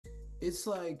it's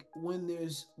like when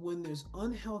there's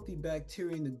unhealthy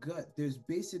bacteria in the gut, there's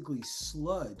basically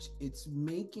sludge. It's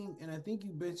making, and I think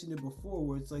you mentioned it before,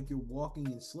 where it's like you're walking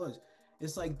in sludge.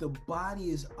 It's like the body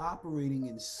is operating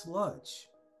in sludge.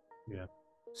 Yeah.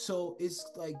 So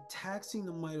it's like taxing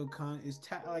the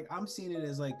mitochondria. Like I'm seeing it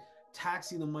as like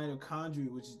taxing the mitochondria,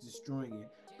 which is destroying it.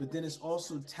 But then it's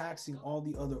also taxing all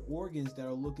the other organs that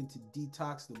are looking to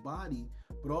detox the body,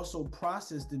 but also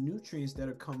process the nutrients that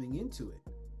are coming into it.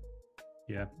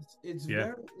 Yeah. It's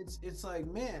Yeah. very it's like,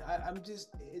 man, I'm just,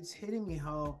 it's hitting me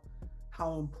how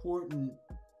important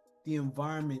the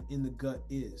environment in the gut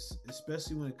is,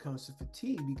 especially when it comes to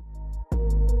fatigue.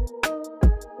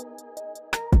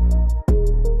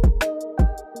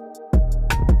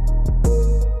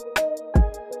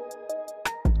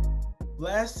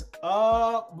 Bless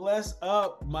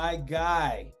up, my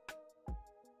guy,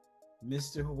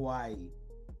 Mr. Hawaii.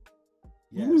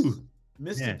 Yes, Ooh,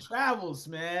 Mr. man. Travels,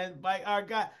 man. By our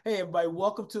guy. Hey, everybody,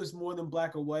 welcome to It's More Than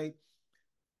Black or White.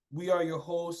 We are your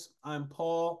hosts. I'm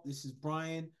Paul. This is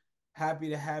Brian. Happy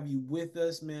to have you with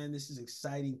us, man. This is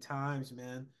exciting times,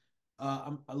 man.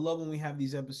 I love when we have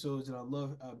these episodes, and I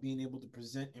love being able to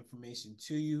present information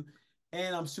to you.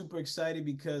 And I'm super excited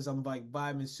because I'm like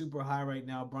vibing super high right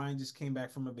now. Brian just came back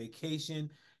from a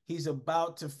vacation. He's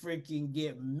about to freaking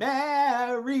get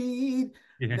married.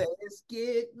 Yeah. Let's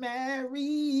get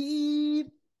married.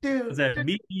 Was Do, that do,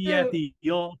 me at do.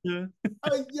 the altar?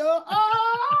 Oh, yo,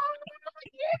 oh,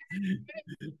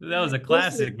 That was a listen,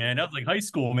 classic, man. That was like high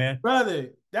school, man. brother,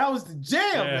 that was the jam,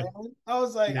 Yeah. man. I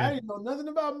was like, I Yeah. didn't know nothing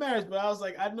about marriage, but I was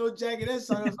like, I know Jagged Edge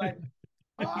song. I was like,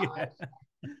 oh. Yeah.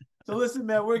 So listen,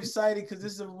 man, we're excited because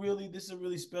this is a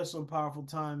really special and powerful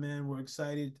time, man. We're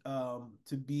excited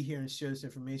to be here and share this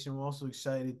information. We're also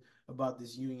excited about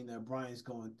this union that Brian's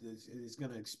going is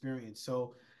going to experience.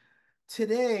 So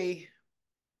today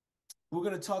we're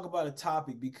going to talk about a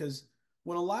topic because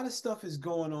when a lot of stuff is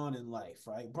going on in life,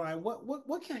 right, Brian?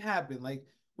 What can happen? Like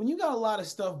when you got a lot of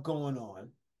stuff going on,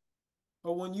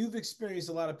 or when you've experienced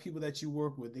a lot of people that you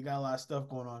work with, they got a lot of stuff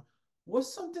going on.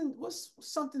 What's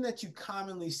something that you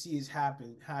commonly see is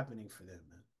happening for them,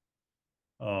 man?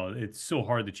 Oh, it's so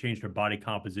hard to change their body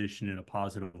composition in a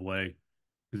positive way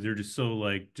because they're just so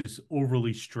like just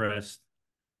overly stressed,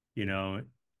 you know,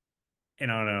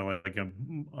 and on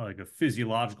a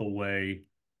physiological way,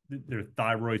 their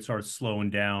thyroid starts slowing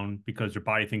down because their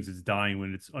body thinks it's dying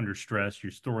when it's under stress.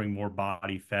 You're storing more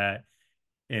body fat,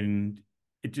 and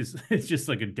it's just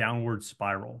like a downward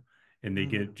spiral, and they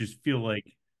Mm, get just feel like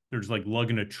they're just like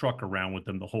lugging a truck around with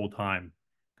them the whole time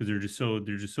because they're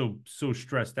just so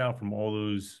stressed out from all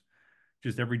those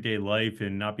just everyday life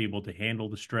and not be able to handle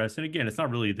the stress. And again, it's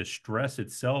not really the stress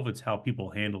itself, it's how people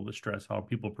handle the stress, how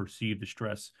people perceive the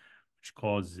stress which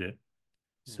causes it.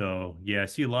 mm, So yeah, I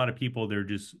see a lot of people, they're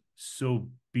just so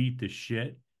beat to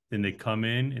shit. Then they mm, come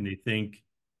in and they think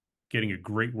getting a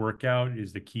great workout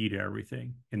is the key to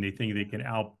everything. And they think they can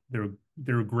out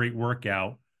their great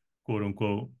workout, quote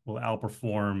unquote, will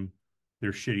outperform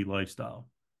their shitty lifestyle.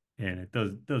 And it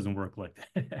doesn't work like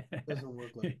that. doesn't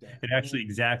work like that. It actually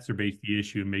And exacerbates the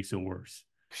issue and makes it worse.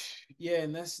 yeah,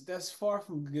 and that's far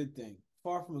from a good thing.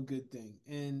 Far from a good thing.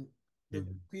 And Yeah.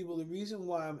 the reason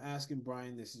why I'm asking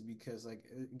Brian this is because, like,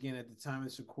 again, at the time of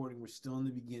this recording, we're still in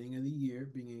the beginning of the year,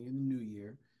 beginning of the new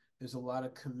year. There's a lot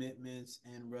of commitments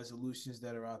and resolutions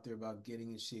that are out there about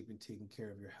getting in shape and taking care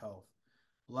of your health.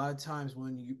 A lot of times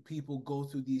when people go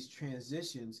through these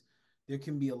transitions, there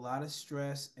can be a lot of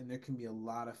stress and there can be a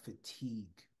lot of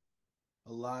fatigue,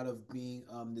 a lot of being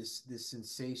this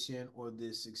sensation or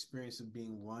this experience of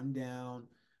being run down,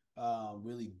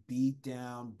 really beat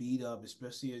down, beat up,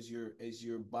 especially as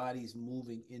your body's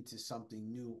moving into something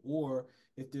new, or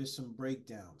if there's some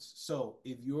breakdowns. So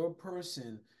if you're a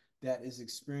person that is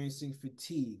experiencing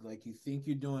fatigue, like you think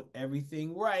you're doing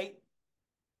everything right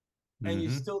and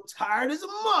you're Hmm. still tired as a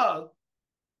mug,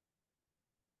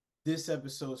 this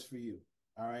episode's for you.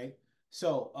 All right.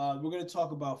 So we're going to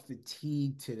talk about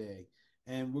fatigue today,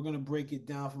 and we're going to break it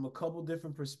down from a couple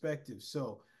different perspectives.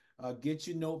 So get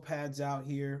your notepads out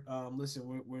here. Listen,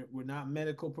 we're not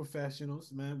medical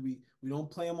professionals, man. We don't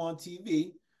play them on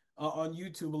TV, on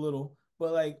YouTube a little,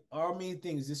 but like our main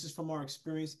things. This is from our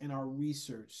experience and our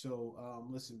research. So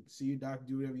listen, see your doctor,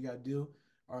 do whatever you got to do.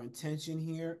 Our intention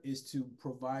here is to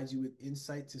provide you with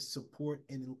insight to support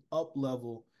and up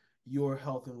level your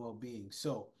health and well-being.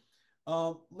 So,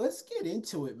 let's get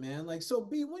into it, man. Like, so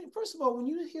B, first of all, when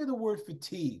you hear the word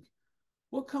fatigue,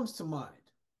 what comes to mind?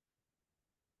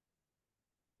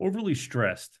 Overly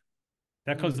stressed.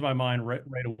 That comes to Mm, my mind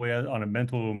right away on a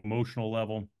mental, emotional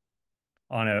level,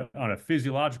 on a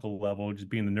physiological level, just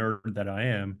being the nerd that I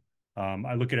am.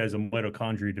 I look at it as a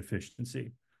mitochondria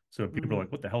deficiency. So people are Mm.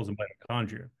 like, what the hell is a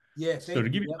mitochondria? Yeah, So to thank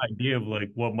you. give you Yep. an idea of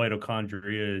like what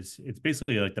mitochondria is, it's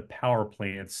basically like the power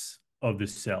plants of the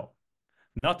cell.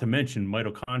 Not to mention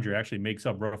mitochondria actually makes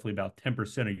up roughly about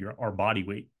 10% of our body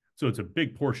weight. So it's a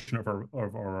big portion of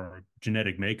our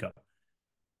genetic makeup.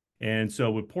 And so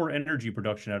with poor energy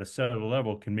production at a cellular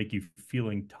level can make you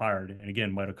feeling tired. And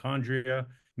again, mitochondria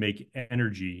make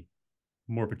energy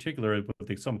more particular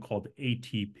with something called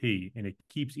ATP, and it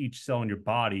keeps each cell in your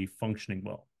body functioning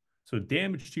well. So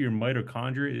damage to your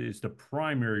mitochondria is the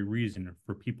primary reason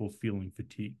for people feeling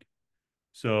fatigue.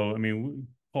 So, I mean,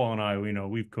 Paul and I,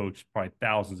 we've coached probably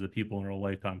thousands of people in our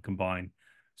lifetime combined.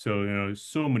 So,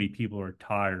 so many people are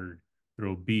tired, they're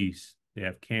obese, they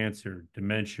have cancer,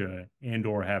 dementia, and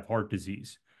or have heart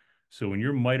disease. So when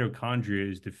your mitochondria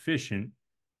is deficient,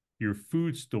 your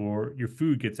food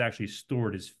gets actually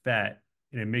stored as fat,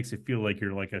 and it makes it feel like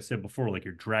you're, like I said before, like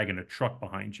you're dragging a truck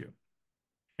behind you.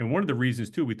 And one of the reasons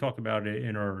too, we talk about it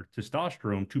in our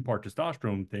testosterone, two-part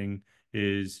testosterone thing,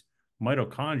 is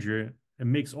mitochondria. It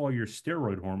makes all your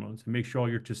steroid hormones. It makes all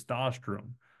your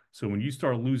testosterone. So when you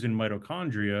start losing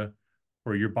mitochondria,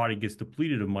 or your body gets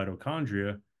depleted of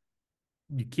mitochondria,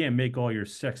 you can't make all your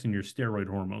sex and your steroid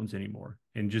hormones anymore.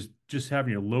 And just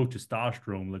having your low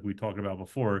testosterone, like we talked about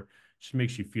before, just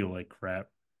makes you feel like crap.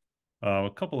 A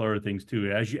couple other things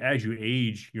too. As you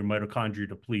age, your mitochondria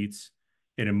depletes,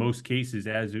 and in most cases,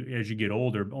 as you get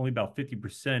older, only about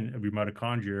 50% of your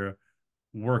mitochondria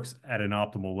works at an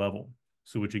optimal level.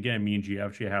 So, which again means you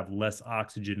actually have less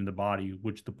oxygen in the body,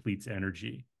 which depletes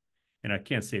energy. And I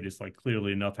can't say this like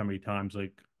clearly enough how many times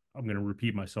like I'm going to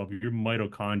repeat myself. Your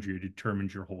mitochondria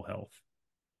determines your whole health.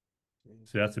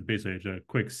 So that's basically a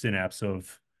quick synapse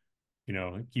of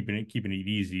keeping it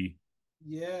easy.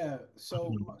 Yeah.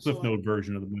 Cliff note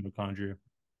version of the mitochondria.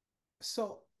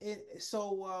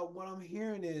 What I'm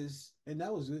hearing is, and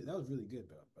that was really good,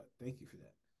 bro. But thank you for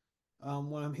that.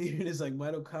 What I'm hearing is like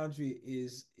mitochondria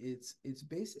is it's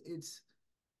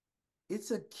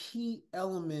a key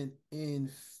element in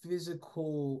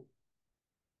physical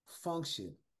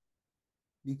function,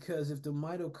 because if the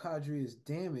mitochondria is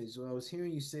damaged, what I was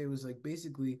hearing you say was like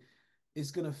basically it's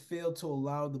going to fail to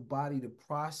allow the body to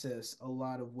process a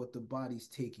lot of what the body's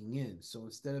taking in. So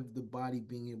instead of the body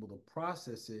being able to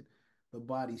process it, the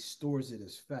body stores it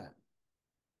as fat.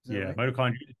 Is that Yeah, right?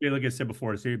 mitochondria, like I said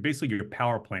before, it's basically your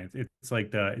power plants. It's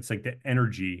like the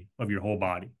energy of your whole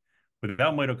body.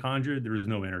 Without mitochondria, there is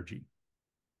no energy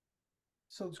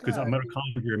So because God,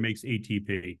 mitochondria makes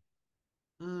ATP,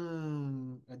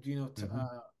 adrenal. mm-hmm.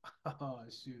 Oh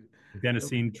shoot.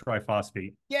 Adenosine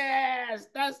triphosphate. Yes,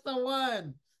 that's the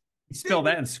one. You spell Ding.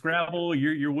 that in Scrabble,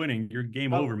 you're winning. You're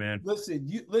game over, man.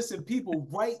 Listen, people,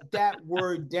 write that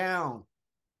word down.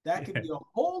 That could Yeah, be a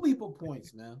whole heap of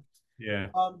points, man. yeah.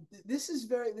 This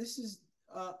is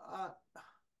uh, uh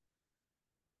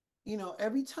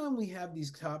every time we have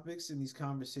these topics and these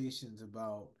conversations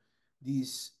about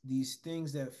these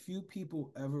things that few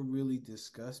people ever really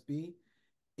discuss,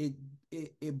 it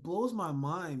it blows my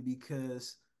mind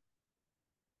because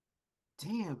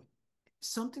damn,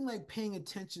 something like paying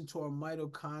attention to our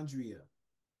mitochondria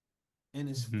and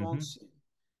its Mm-hmm. function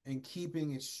and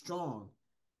keeping it strong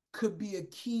could be a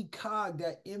key cog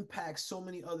that impacts so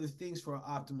many other things for our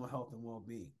optimal health and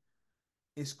well-being.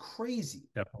 It's crazy.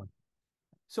 Definitely.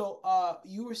 So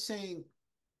you were saying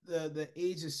the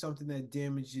age is something that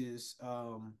damages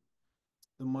the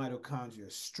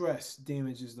mitochondria. Stress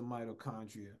damages the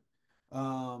mitochondria.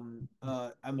 I'm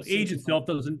Age thinking like itself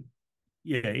doesn't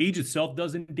Yeah, age itself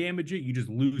doesn't damage it. You just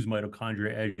lose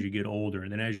mitochondria as you get older.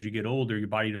 And then as you get older, your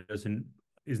body doesn't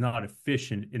is not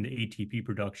efficient in the ATP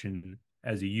production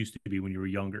as it used to be when you were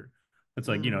younger. It's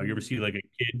like, you ever mm, see like a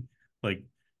kid, like,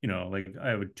 like I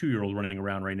have a 2-year-old running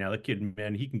around right now. That kid,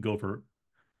 man, he can go for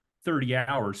 30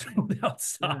 hours without yeah,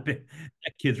 stopping.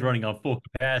 That kid's yeah. running on full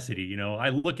capacity. I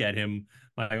look at him,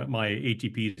 my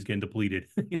ATP is getting depleted.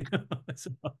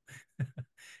 So,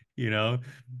 you know,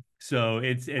 so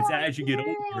it's God as you get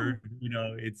damn. older,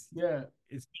 Yeah. it's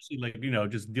especially like,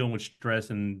 just dealing with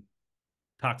stress and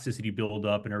toxicity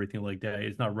buildup and everything like that.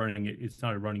 It's not running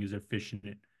as efficient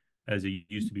as it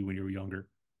used to be when you were younger.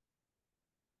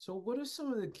 So what are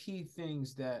some of the key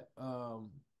things that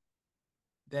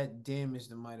damage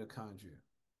the mitochondria?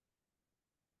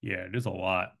 Yeah, there's a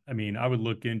lot. I mean, I would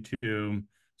look into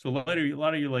so a lot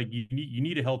of you like you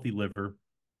need a healthy liver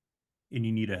and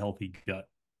you need a healthy gut.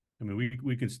 I mean,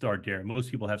 we can start there.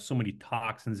 Most people have so many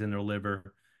toxins in their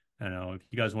liver. I know if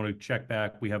you guys want to check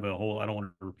back, we have a whole. I don't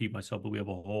want to repeat myself, but we have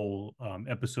a whole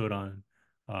episode on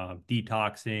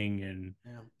detoxing and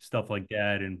Yeah. stuff like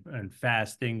that, and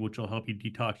fasting, which will help you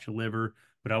detox your liver.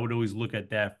 But I would always look at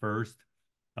that first.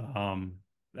 Um,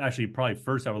 Actually, probably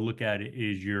first I would look at it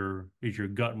is your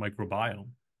gut microbiome.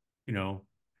 You know,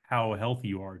 how healthy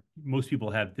you are. Most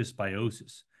people have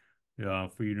dysbiosis.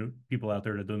 For people out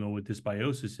there that don't know what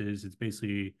dysbiosis is, it's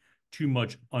basically too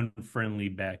much unfriendly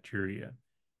bacteria.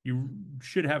 You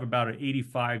should have about an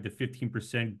 85 to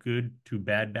 15% good to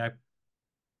bad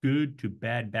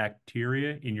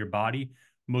bacteria in your body.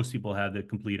 Most people have the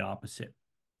complete opposite.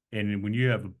 And when you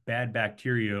have bad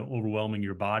bacteria overwhelming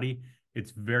your body,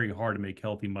 it's very hard to make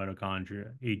healthy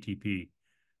mitochondria, ATP,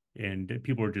 and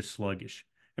people are just sluggish.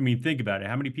 I mean, think about it.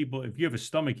 How many people, if you have a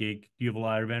stomach ache, do you have a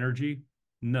lot of energy?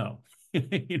 No.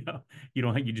 You know, you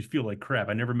don't, you just feel like crap.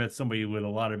 I never met somebody with a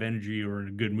lot of energy or in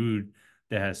a good mood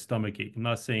that has stomach ache. I'm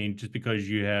not saying just because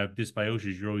you have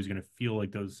dysbiosis, you're always going to feel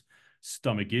like those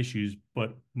stomach issues,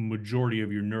 but majority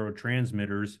of your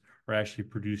neurotransmitters are actually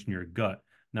produced in your gut.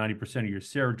 90% of your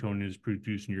serotonin is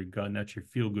produced in your gut, and that's your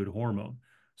feel good hormone.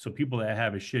 So people that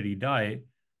have a shitty diet,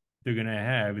 they're going to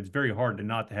have, it's very hard to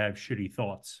not to have shitty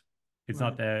thoughts.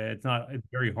 Right. It's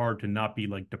very hard to not be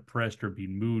like depressed or be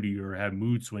moody or have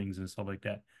mood swings and stuff like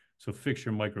that. So fix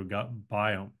your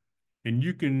microbiome.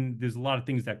 And there's a lot of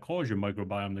things that cause your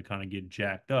microbiome to kind of get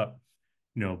jacked up.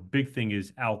 Big thing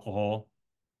is alcohol.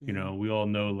 Yeah. We all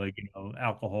know, like,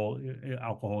 alcohol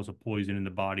is a poison in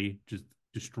the body, just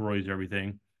destroys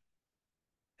everything.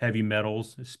 Heavy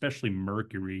metals, especially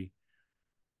mercury.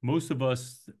 Most of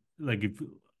us, like, if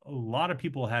a lot of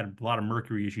people had a lot of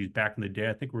mercury issues back in the day.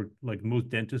 I think we're like most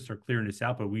dentists are clearing this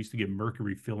out, but we used to get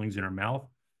mercury fillings in our mouth.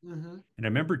 Mm-hmm. And I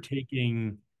remember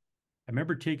taking a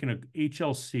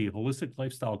HLC, holistic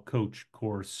lifestyle coach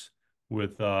course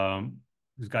with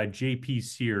this guy JP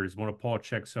Sears, one of Paul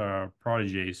Chek's I've heard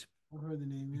the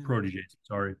name. Yeah. proteges,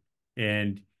 sorry.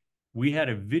 And we had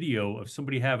a video of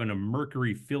somebody having a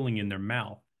mercury filling in their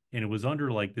mouth, and it was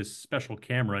under like this special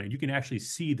camera, and you can actually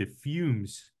see the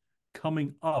fumes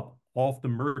coming up off the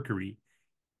mercury,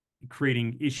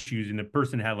 creating issues. And the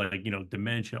person had, like,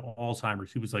 dementia,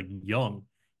 Alzheimer's. He was like young.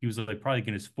 He was like probably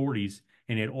in his 40s,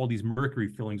 and he had all these mercury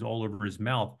fillings all over his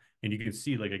mouth. And you can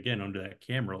see, like, again, under that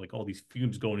camera, like all these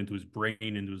fumes going into his brain,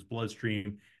 into his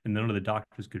bloodstream, and none of the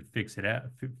doctors could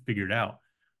figure it out.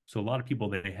 So a lot of people,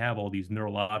 they have all these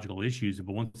neurological issues,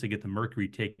 but once they get the mercury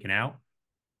taken out,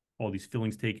 all these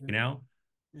fillings taken Yeah. out,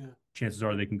 Yeah. chances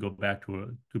are they can go back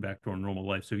to a normal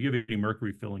life. So if you have any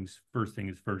mercury fillings, first thing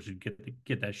is first, you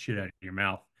get that shit out of your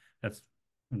mouth. That's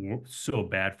so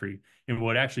bad for you. And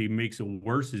what actually makes it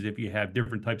worse is if you have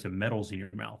different types of metals in your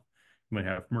mouth. You might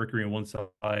have mercury on one side.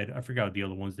 I forgot the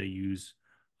other ones they use.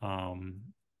 Um,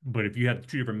 but if you have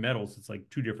two different metals, it's like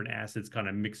two different acids kind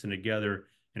of mixing together,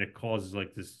 and it causes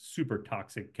like this super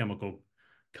toxic chemical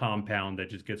compound that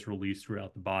just gets released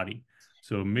throughout the body.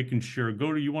 So making sure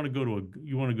you want to go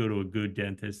to a good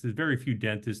dentist. There's very few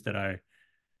dentists that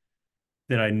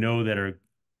I know that are,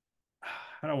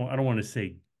 I don't want to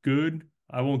say good.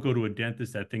 I won't go to a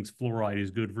dentist that thinks fluoride is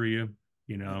good for you,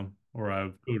 Yeah. or I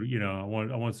go to, I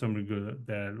want someone to go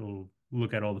that will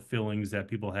look at all the fillings that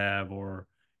people have, or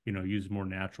use more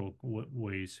natural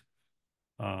ways.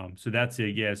 So that's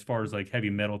it. Yeah, as far as like heavy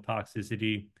metal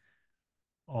toxicity,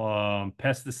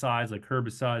 pesticides like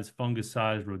herbicides,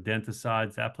 fungicides,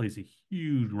 rodenticides, that plays a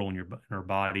huge role in our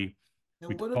body. We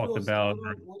And what are talked those? about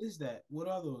What is that? What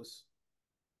are those?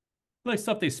 like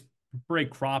stuff they spray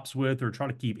crops with, or try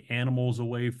to keep animals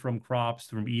away from crops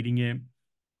from eating it.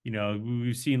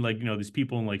 We've seen, like, these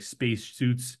people in like space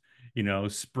suits,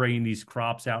 spraying these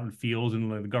crops out in fields, and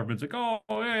like, the government's like, oh,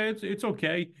 yeah, it's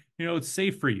okay. It's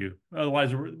safe for you.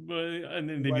 Otherwise, and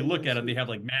then you White look at it, they have jumpsuits.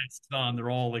 like masks on. They're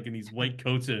all like in these white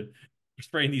coats,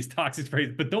 spraying these toxic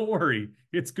sprays. But don't worry,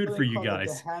 it's What good do for they you call like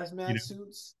the guys. You hazmat know,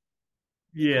 suits?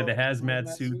 They yeah, call the it the hazmat hazmat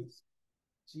suits. suits.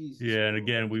 Jesus Yeah, and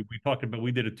again, Christ. we talked about,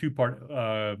 we did a two-part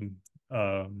um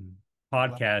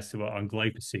Like, podcast on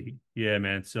glyphosate. Yeah,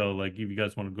 man. So like, if you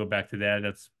guys want to go back to that,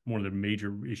 that's one of the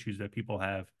major issues that people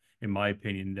have, in my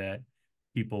opinion, that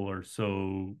people are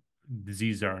so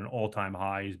diseases are an all-time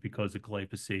high is because of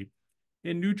glyphosate.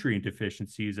 And nutrient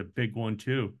deficiency is a big one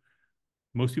too.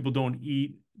 Most people don't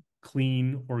eat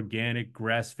clean, organic,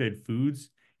 grass-fed foods,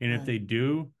 and if right, they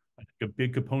do, I think a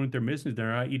big component they're missing is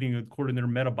they're not eating according to their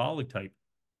metabolic type.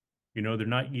 They're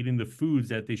not eating the foods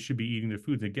that they should be eating. The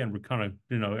foods. Again, we're kind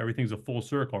of, everything's a full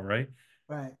circle, right?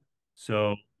 right.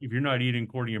 So if you're not eating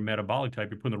according to your metabolic type,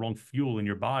 you're putting the wrong fuel in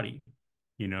your body.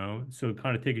 So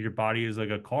kind of take your body as like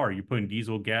a car. You're putting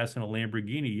diesel gas in a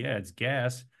Lamborghini. Yeah, it's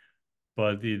gas,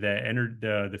 but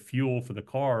the fuel for the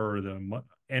car, or the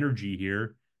energy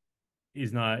here,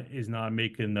 is not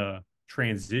making the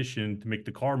transition to make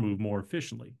the car move more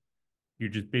efficiently. You're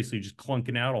just basically just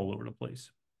clunking out all over the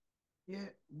place. Yeah,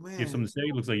 You have man. something to say,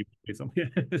 it looks like you say something.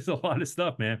 It's a lot of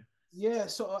stuff, man. Yeah,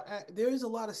 so there is a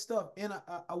lot of stuff, and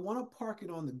I want to park it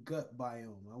on the gut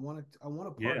biome. I want to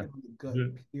park Yeah. it on the gut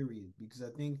Good. period because I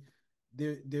think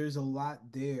there's a lot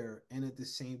there, and at the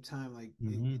same time, like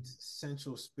Hmm. it's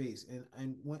essential space.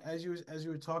 And when as you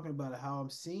were talking about how I'm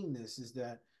seeing this is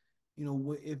that,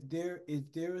 if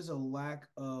there is a lack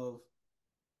of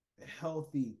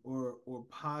healthy or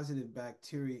positive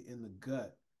bacteria in the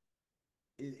gut,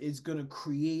 it's going to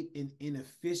create an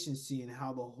inefficiency in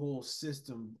how the whole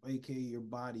system, aka your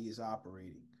body, is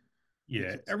operating.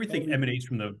 Yeah. Because Everything everything, emanates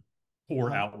from the core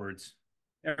uh-huh, outwards.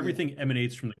 yeah, Everything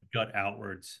emanates from the gut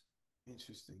outwards.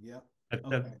 interesting. Yep. That,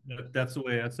 that, Okay. that's the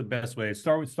way. That's the best way.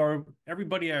 Start.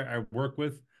 Everybody I work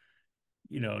with,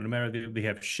 no matter they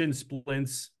have shin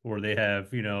splints or they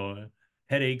have,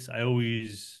 headaches.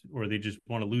 Or they just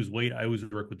want to lose weight. I always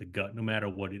work with the gut, no matter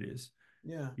what it is.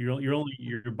 Yeah.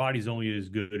 Your body's only as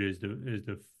good as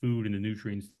the food and the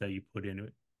nutrients that you put into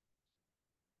it.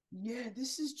 Yeah,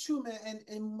 this is true, man.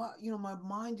 And my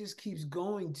mind just keeps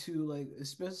going to, like,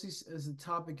 especially as the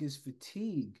topic is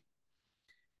fatigue.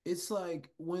 It's like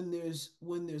when there's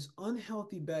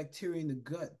unhealthy bacteria in the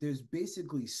gut, there's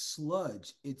basically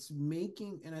sludge. It's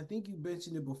making, and I think you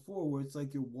mentioned it before, where it's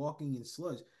like you're walking in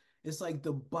sludge. It's like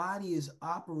the body is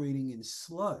operating in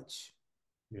sludge.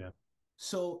 Yeah.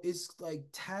 So it's like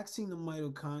taxing the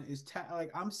mitochondria.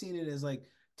 Like I'm seeing it as like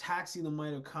taxing the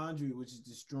mitochondria, which is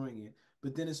destroying it.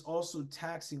 But then it's also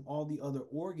taxing all the other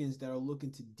organs that are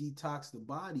looking to detox the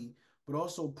body, but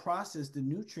also process the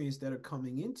nutrients that are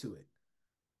coming into it.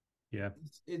 Yeah.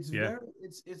 It's Yeah. very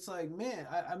it's like, man,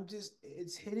 I'm just,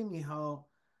 it's hitting me how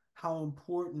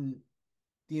important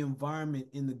the environment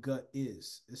in the gut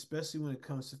is, especially when it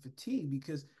comes to fatigue.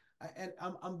 Because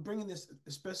I'm bringing this,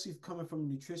 especially coming from a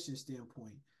nutrition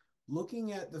standpoint,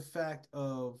 looking at the fact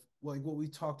of like what we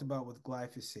talked about with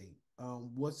glyphosate,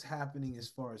 what's happening as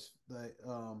far as the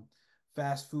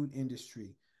fast food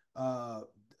industry, uh,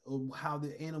 how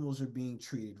the animals are being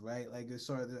treated, right? Like,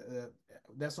 sorry,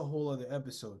 that's a whole other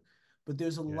episode. But Yeah.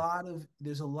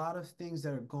 there's a lot of things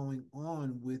that are going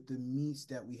on with the meats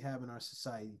that we have in our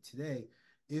society today.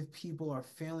 If people are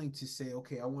failing to say,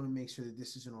 okay, I want to make sure that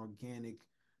this is an organic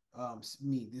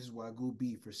meat, this is Wagyu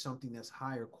beef or something that's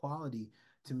higher quality,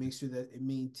 to make sure that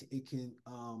it can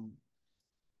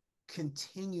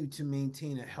continue to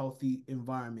maintain a healthy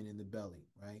environment in the belly,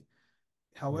 right?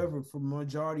 Yeah. However, for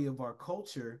majority of our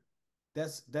culture,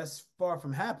 that's far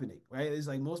from happening, right? It's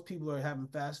like most people are having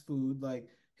fast food. Like,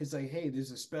 it's like, hey,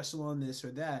 there's a special on this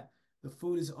or that. The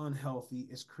food is unhealthy.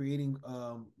 It's creating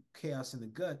chaos in the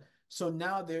gut. So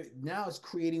now it's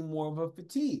creating more of a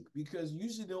fatigue because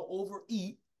usually they'll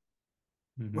overeat,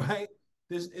 Hmm. right?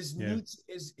 There's it's Yeah. new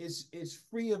it's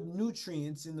free of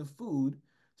nutrients in the food,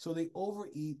 so they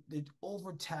overeat. They're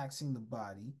overtaxing the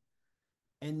body,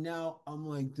 and now I'm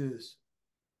like this.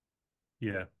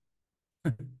 Yeah.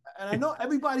 And I know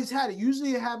everybody's had it.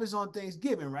 Usually it happens on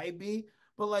Thanksgiving, right, B?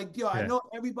 But like, yo, I Yeah. know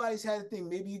everybody's had a thing.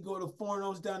 Maybe you go to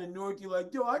Forno's down in Newark, you're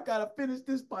like, yo, I gotta finish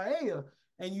this paella.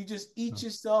 And you just eat Oh,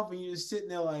 yourself and you're just sitting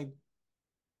there like,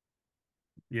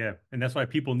 yeah. And that's why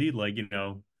people need,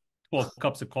 12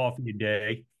 cups of coffee a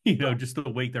day, bruh, just to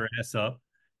wake their ass up.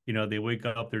 They wake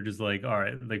up, they're just like, all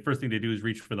right, like first thing they do is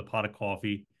reach for the pot of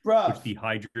coffee, which bruh.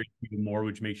 dehydrates you more,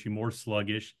 which makes you more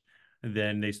sluggish. And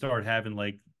then they start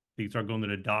going to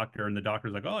the doctor, and the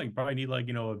doctor's like, oh, you probably need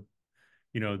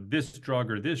this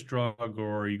drug or this drug,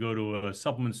 or you go to a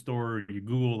supplement store, you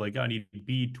Google like, I need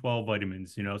B12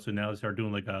 vitamins, so now they start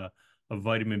doing like a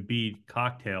vitamin B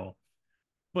cocktail.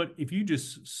 But if you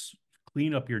just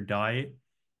clean up your diet,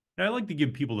 and I like to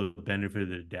give people the benefit of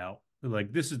the doubt.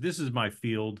 Like, this is my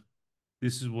field.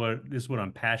 This is what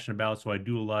I'm passionate about. So I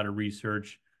do a lot of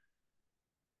research.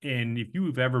 And if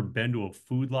you've ever been to a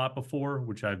food lot before,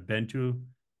 which I've been to,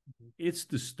 it's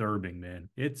disturbing, man.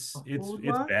 A It's food it's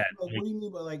lot? bad. Like, what do you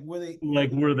mean by, like, where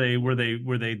Like they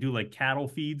where they do like cattle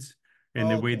feeds, and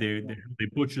the oh, way okay, they yeah, they, they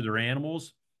butcher their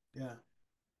animals. yeah.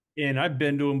 And I've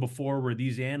been to them before where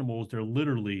these animals, they're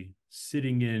literally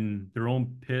sitting in their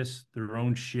own piss, their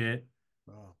own shit.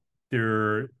 Wow.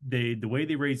 The way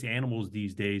they raise animals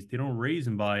these days, they don't raise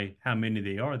them by how many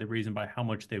they are, they raise them by how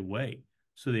much they weigh.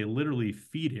 So they literally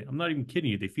feed it. I'm not even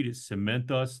kidding you. They feed it cement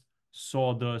dust,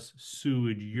 sawdust,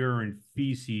 sewage, urine,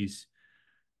 feces.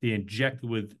 They inject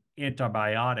with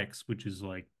antibiotics, which is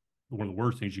like one of the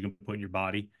worst things you can put in your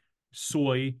body,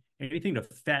 soy, anything to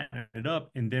fatten it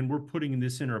up. And then we're putting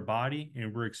this in our body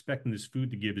and we're expecting this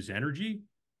food to give us energy.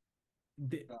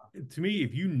 to me,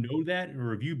 if you know that,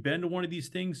 or if you've been to one of these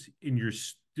things and you're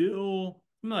still,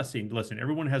 I'm not saying, listen,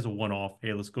 everyone has a one-off.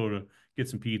 Hey, let's go to get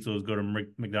some pizza, let's go to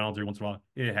McDonald's every once in a while.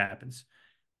 It happens.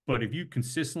 But if you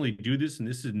consistently do this and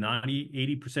this is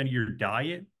 90, 80% of your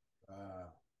diet, Uh,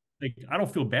 like I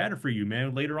don't feel bad for you,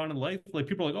 man. Later on in life, like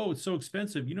people are like, oh, it's so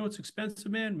expensive. You know, it's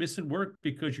expensive, man. Missing work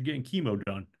because you're getting chemo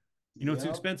done. You know, it's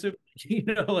yep. expensive. You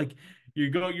know, like you're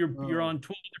Oh, on 12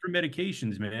 different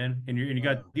medications, man, and you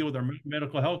got to oh. deal with our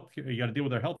medical health. You got to deal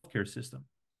with our healthcare system.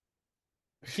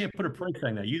 You can't put a price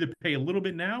on that. You either pay a little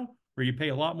bit now or you pay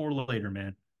a lot more later,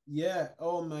 man. Yeah.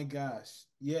 Oh my gosh.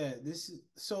 Yeah. This is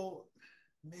so,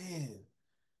 man,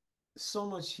 so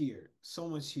much here. So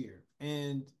much here.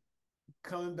 And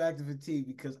coming back to fatigue,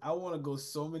 because I want to go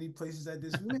so many places at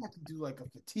this. We may have to do like a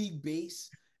fatigue base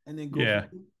and then go from Yeah,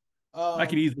 I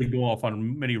could um easily go off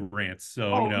on many rants.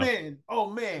 So, oh man, oh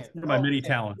man, it's one of my oh many man.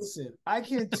 talents. Listen, I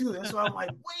can too. That's why I'm like,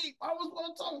 wait, I was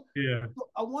going to talk. Yeah. So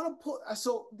I want to put.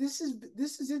 So this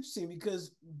is interesting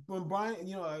because when Brian,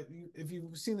 if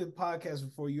you've seen the podcast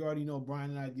before, you already know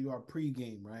Brian and I do our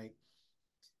pregame, right?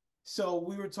 So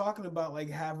we were talking about like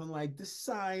having like the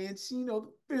science, the Yeah.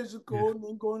 physical, and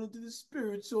then going into the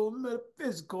spiritual,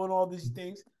 metaphysical, and all these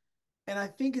things. And I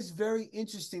think it's very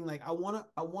interesting. Like I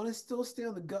wanna still stay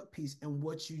on the gut piece and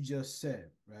what you just said,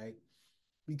 right?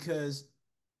 Because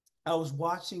I was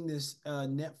watching this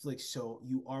Netflix show,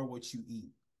 You Are What You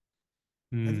Eat.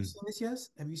 Have you Mm. seen this? Yes.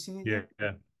 Have you seen it Yeah. yet?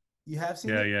 Yeah. You have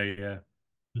seen Yeah. it? Yeah. Yeah.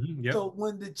 Yep. So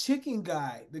when the chicken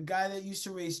guy, the guy that used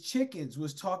to raise chickens,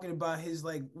 was talking about his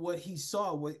like what he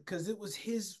saw, what because it was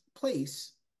his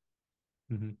place.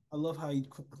 Hmm. I love how he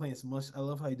plants mush. I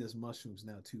love how he does mushrooms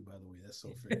now too. By the way, that's so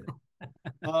freaking.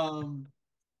 Um,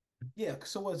 yeah.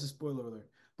 So what's a spoiler alert?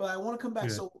 But I want to come back.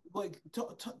 Yeah. So like,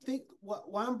 think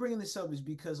why I'm bringing this up is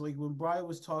because like when Brian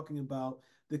was talking about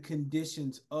the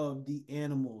conditions of the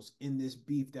animals in this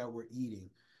beef that we're eating,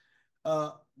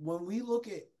 when we look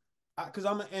at because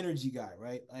I'm an energy guy,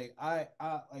 right? Like I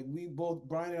like we both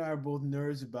Brian and I are both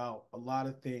nerds about a lot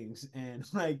of things, and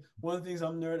like one of the things I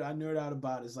nerd out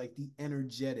about is like the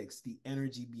energetics, the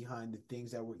energy behind the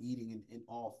things that we're eating in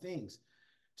all things.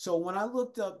 So when I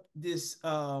looked up this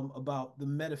about the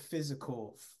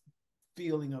metaphysical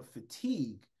feeling of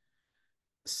fatigue,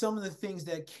 some of the things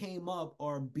that came up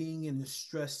are being in a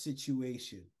stress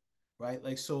situation, right?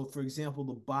 Like, so for example,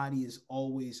 the body is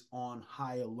always on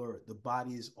high alert, the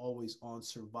body is always on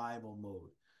survival mode.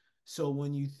 So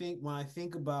when I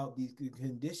think about these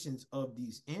conditions of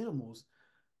these animals,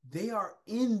 they are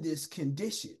in this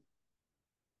condition.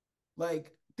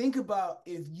 Like, think about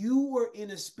if you were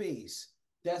in a space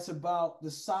that's about the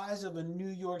size of a New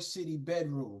York City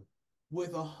bedroom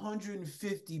with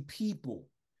 150 people,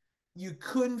 you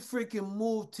couldn't freaking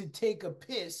move to take a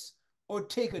piss or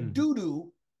take a Hmm. doo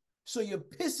doo. So you're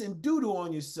pissing doo doo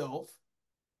on yourself.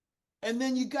 And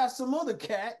then you got some other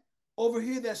cat over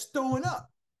here that's throwing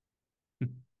up.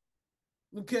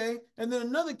 Okay. And then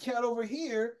another cat over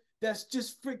here that's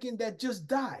just freaking, that just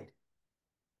died.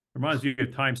 Reminds me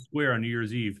of Times Square on New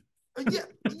Year's Eve. Yeah.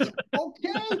 Yeah.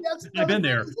 Okay. That's I've another been great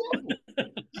there.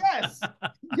 example. Yes.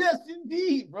 Yes,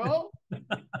 indeed, bro.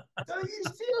 So you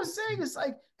see what I'm saying? It's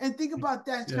like, and think about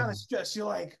that Yeah. kind of stress. You're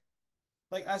like,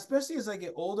 especially as I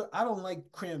get older, I don't like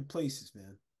cramped places,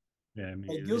 man. Yeah. Me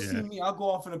Like either. you'll see Yeah. me, I'll go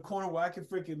off in a corner where I can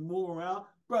freaking move around.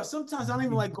 Bro, sometimes I don't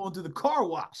even like going to the car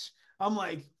wash. I'm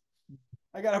like,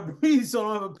 I gotta breathe so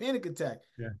I don't have a panic attack.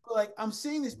 Yeah. But like I'm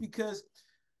saying this because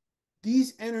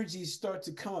these energies start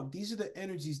to come up. These are the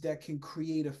energies that can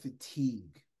create a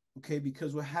fatigue. Okay,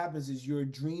 because what happens is your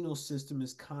adrenal system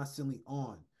is constantly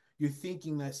on. You're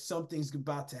thinking that something's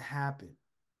about to happen,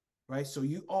 right? So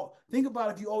you all think about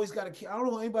if you always got to. I don't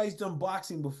know if anybody's done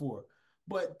boxing before,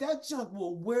 but that junk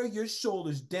will wear your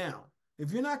shoulders down.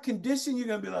 If you're not conditioned, you're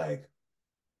gonna be like,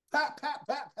 pat, pat,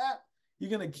 pat, pat. You're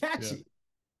gonna catch Yeah. it,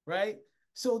 right?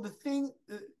 So the thing,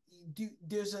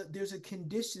 there's a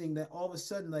conditioning that all of a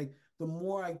sudden, like the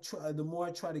more I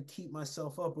try to keep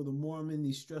myself up, or the more I'm in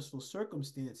these stressful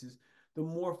circumstances, the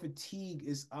more fatigue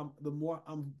is. The more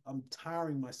I'm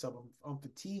tiring myself. I'm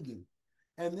fatiguing.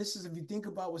 And this is if you think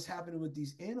about what's happening with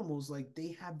these animals, like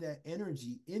they have that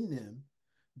energy in them,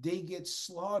 they get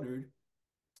slaughtered.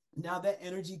 Now that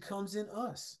energy comes in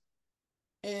us,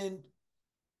 and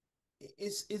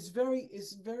it's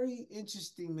very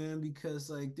interesting, man, because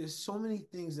like there's so many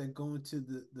things that go into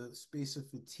the space of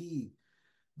fatigue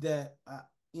that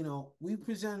we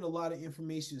presented a lot of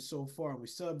information so far, and we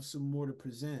still have some more to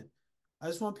present. I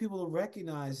just want people to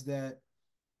recognize that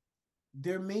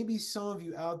there may be some of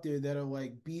you out there that are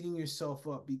like beating yourself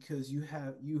up because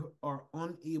you are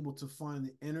unable to find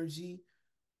the energy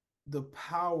the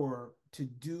power to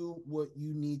do what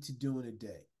you need to do in a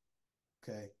day.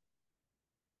 Okay.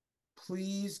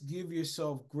 Please give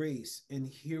yourself grace and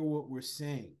hear what we're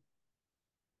saying.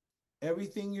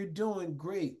 Everything you're doing,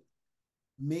 great.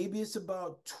 Maybe it's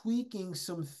about tweaking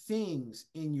some things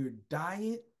in your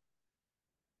diet,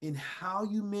 in how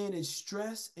you manage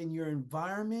stress in your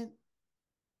environment,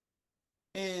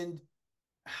 and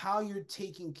how you're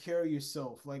taking care of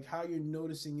yourself, like how you're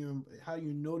noticing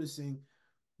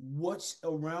what's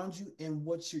around you and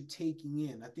what you're taking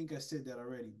in. I think I said that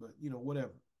already, but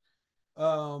whatever.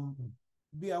 Um,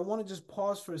 I want to just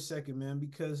pause for a second, man,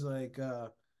 because I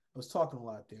was talking a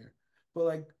lot there. But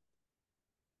like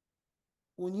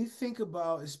when you think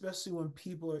about, especially when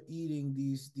people are eating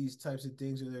these types of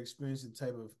things, or they're experiencing the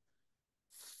type of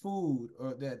food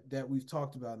or that we've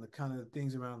talked about, and the kind of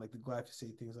things around like the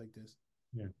glyphosate, things like this.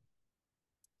 Yeah.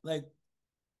 Like,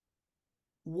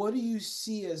 what do you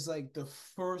see as like the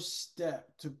first step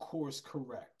to course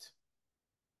correct?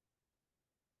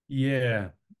 Yeah.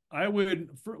 I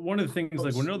would, for one of the things,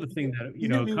 like Course. another thing that, You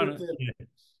hit me kind with of, the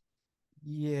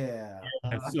yeah.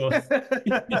 so,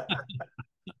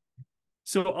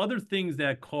 so other things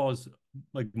that cause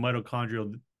like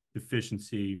mitochondrial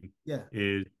deficiency Yeah.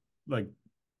 is like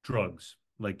drugs,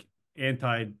 like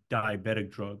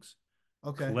anti-diabetic drugs,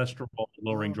 Okay. cholesterol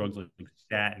lowering drugs Oh, like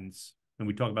statins. And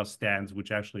we talk about statins,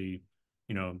 which actually,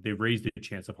 they raise the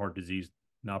chance of heart disease,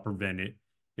 not prevent it.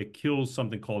 It kills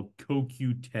something called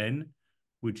CoQ10,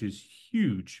 which is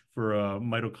huge for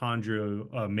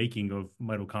mitochondria making of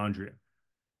mitochondria.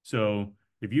 So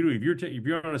if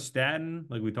you're on a statin,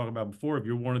 like we talked about before, if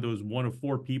you're one of those one of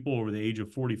four people over the age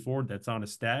of 44 that's on a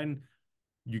statin,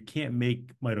 you can't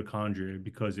make mitochondria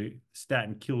because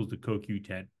statin kills the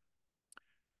CoQ10.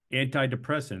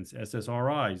 Antidepressants,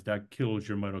 SSRIs, that kills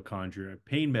your mitochondria.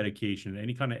 Pain medication,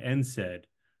 any kind of NSAID,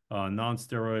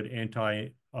 non-steroid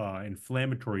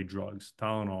anti-inflammatory drugs,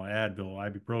 Tylenol, Advil,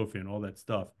 ibuprofen, all that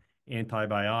stuff.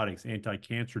 Antibiotics,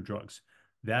 anti-cancer drugs,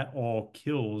 that all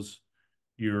kills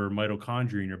your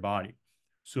mitochondria in your body.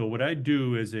 So what I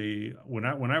do is when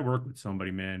I work with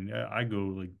somebody, man, I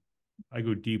go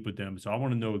deep with them. So I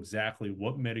want to know exactly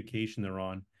what medication they're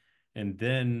on, and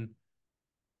then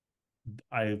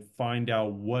I find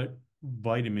out what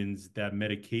vitamins that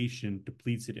medication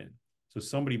depletes it in. So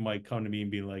somebody might come to me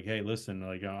and be like, "Hey, listen,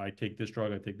 like I take this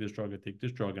drug, I take this drug, I take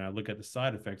this drug," and I look at the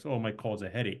side effects. Oh, it might cause a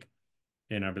headache.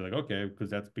 And I'd be like, okay, because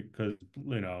that's because,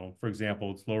 for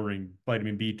example, it's lowering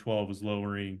vitamin B12 is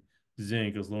lowering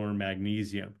zinc, is lowering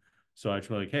magnesium. So I would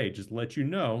be like, hey, just let you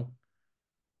know,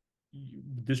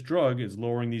 this drug is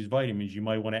lowering these vitamins. You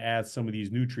might want to add some of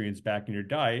these nutrients back in your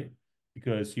diet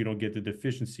because you don't get the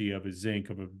deficiency of a zinc,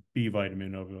 of a B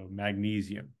vitamin, of a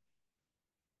magnesium,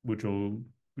 which will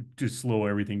just slow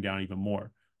everything down even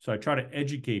more. So I try to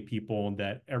educate people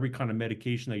that every kind of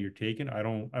medication that you're taking, I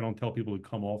don't tell people to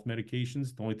come off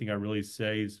medications. The only thing I really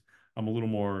say is I'm a little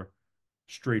more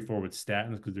straightforward with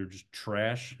statins because they're just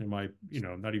trash in my,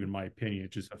 not even my opinion,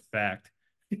 it's just a fact.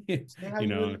 say how you you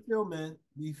know, really feel, man.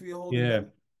 Do you feel holding back? yeah,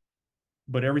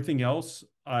 but everything else,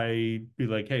 I be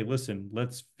like, hey, listen,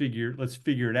 let's figure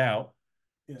it out,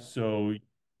 Yeah. so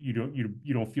you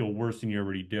don't feel worse than you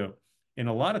already do. And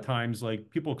a lot of times, like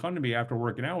people come to me after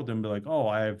working out with them, be like, oh,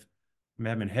 I'm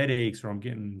having headaches or I'm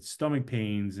getting stomach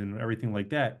pains and everything like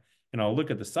that. And I'll look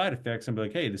at the side effects and be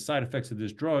like, hey, the side effects of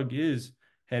this drug is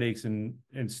headaches and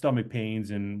stomach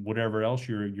pains and whatever else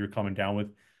you're coming down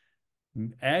with.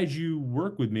 As you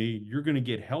work with me, you're going to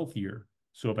get healthier.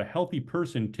 So if a healthy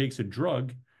person takes a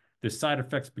drug, the side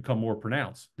effects become more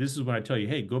pronounced. This is when I tell you,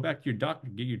 hey, go back to your doctor,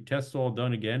 get your tests all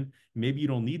done again. Maybe you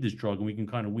don't need this drug and we can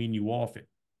kind of wean you off it.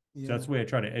 So Yeah. that's the way I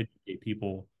try to educate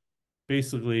people.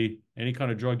 Basically, any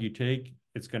kind of drug you take,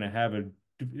 it's going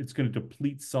to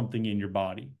deplete something in your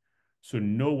body. So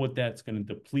know what that's going to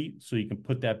deplete so you can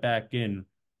put that back in,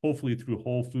 hopefully through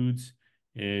whole foods.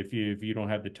 If you don't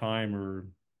have the time, or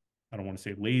I don't want to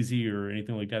say lazy or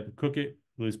anything like that to cook it.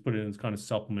 Let's put it in this kind of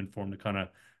supplement form to kind of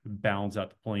balance out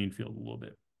the playing field a little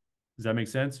bit. Does that make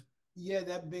sense? Yeah,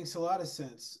 that makes a lot of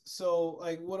sense. So,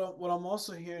 like, what I'm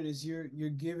also hearing is you're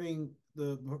giving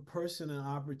the person an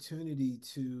opportunity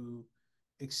to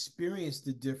experience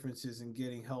the differences in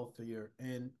getting healthier,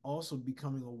 and also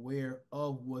becoming aware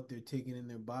of what they're taking in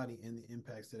their body and the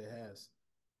impacts that it has.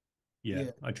 Yeah,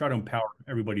 Yeah, I try to empower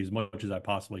everybody as much as I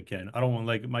possibly can. I don't want,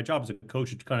 like, my job as a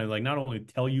coach is to kind of like not only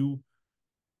tell you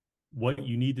what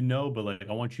you need to know, but like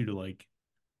I want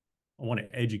to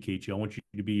educate you. I want you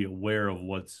to be aware of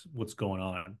what's going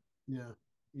on. yeah,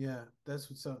 yeah. That's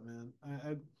what's up, man.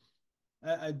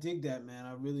 I dig that, man.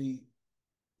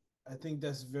 I think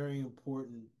that's very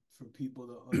important for people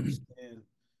to understand.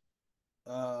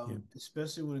 Yeah.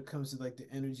 Especially when it comes to like the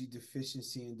energy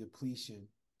deficiency and depletion.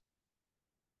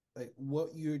 Like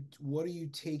what are you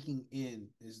taking in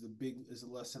is the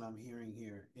lesson I'm hearing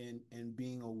here, and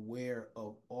being aware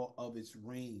of all of its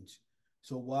range.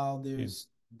 So while Yeah.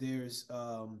 there's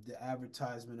the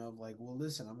advertisement of like, well,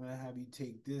 listen, I'm gonna have you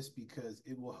take this because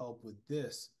it will help with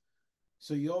this.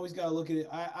 So you always got to look at it.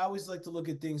 I always like to look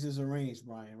at things as a range,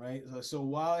 Brian, right? So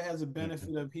while it has a Yeah.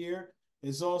 benefit up here,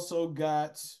 it's also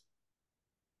got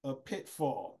a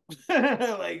pitfall.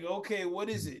 Like, okay, what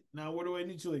is it? Now, what do I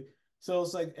need to like? So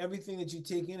it's like everything that you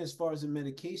take in as far as a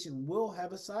medication will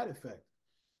have a side effect.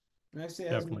 And actually,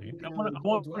 it has me Definitely. thinking, I'm like,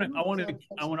 yo, do I know the side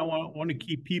effects of my I want to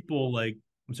keep people like,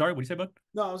 I'm sorry, what do you say, bud?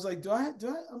 No, I was like,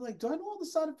 I'm like, do I know all the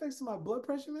side effects of my blood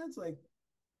pressure meds? Like,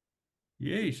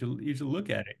 Yeah, you should look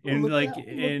at it. I'm gonna And look that, like, I'm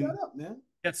gonna look that and up, man.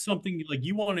 that's something like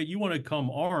you want to come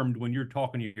armed when you're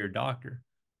talking to your doctor.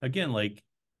 Again, like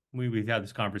we've had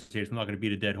this conversation. I'm not going to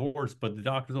beat a dead horse, but the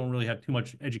doctors don't really have too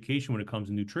much education when it comes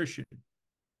to nutrition.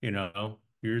 You know,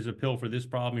 here's a pill for this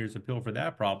problem, here's a pill for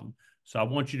that problem. So I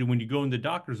want you to, when you go in the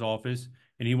doctor's office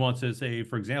and he wants to say,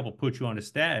 for example, put you on a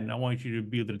statin, I want you to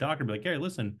be with the doctor and be like, hey,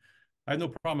 listen, I have no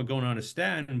problem with going on a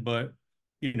statin, but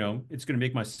it's going to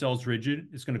make my cells rigid.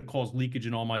 It's going to cause leakage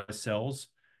in all my cells.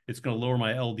 It's going to lower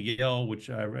my LDL, which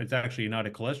it's actually not a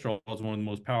cholesterol. It's one of the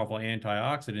most powerful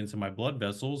antioxidants in my blood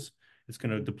vessels. It's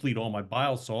going to deplete all my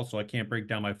bile salts, so I can't break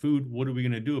down my food. What are we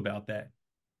going to do about that?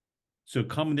 So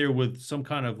come there with some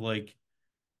kind of like,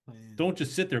 Man. don't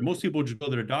just sit there. Most people just go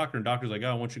to their doctor, and doctor's like,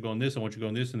 oh, I want you to go on this, I want you to go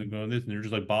on this, and they're going this, and they're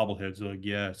just like bobbleheads. They're like,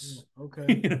 Yeah, yes, okay.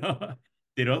 you know,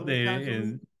 they How don't many times they a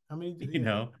week? and How many? you Yeah,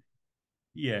 know,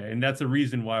 yeah, and that's the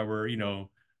reason why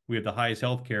we have the highest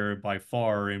healthcare by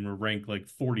far, and we're ranked like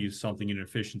 40 something in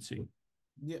efficiency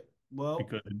yeah. Well,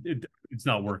 because it's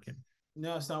not working.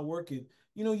 no, it's not working.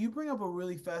 You bring up a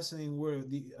really fascinating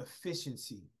word, the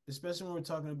efficiency, especially when we're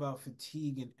talking about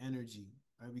fatigue and energy,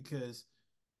 right? Because,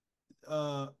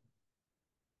 uh,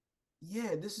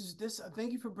 yeah, this is this.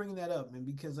 Thank you for bringing that up, man.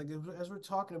 Because like as we're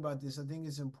talking about this, I think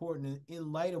it's important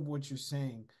in light of what you're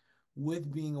saying,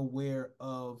 with being aware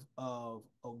of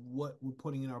what we're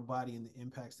putting in our body and the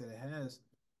impacts that it has.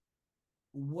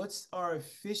 What's our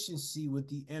efficiency with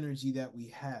the energy that we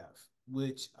have,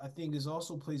 which I think is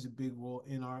also plays a big role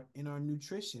in our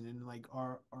nutrition and like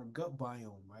our gut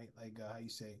biome, right? Like how you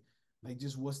say, like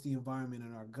just what's the environment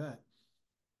in our gut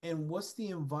and what's the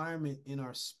environment in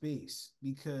our space,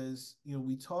 because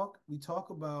we talk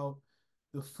about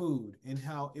the food and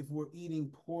how if we're eating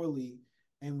poorly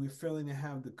and we're failing to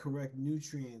have the correct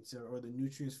nutrients, or the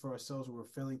nutrients for ourselves, or we're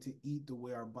failing to eat the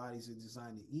way our bodies are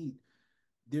designed to eat,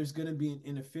 there's going to be an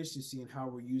inefficiency in how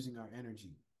we're using our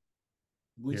energy,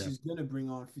 which Yeah, is going to bring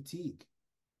on fatigue,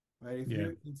 right? If yeah,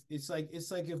 you're it's like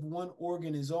if one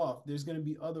organ is off, there's going to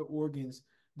be other organs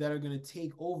that are going to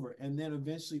take over, and then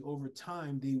eventually over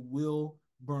time they will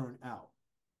burn out.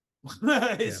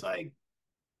 yeah, It's like,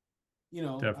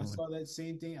 I definitely. saw that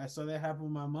same thing. I saw that happen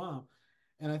with my mom.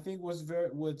 And I think what's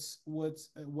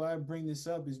why I bring this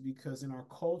up is because in our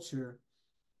culture,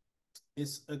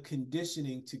 it's a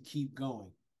conditioning to keep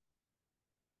going.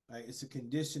 Like it's a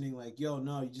conditioning, like, yo,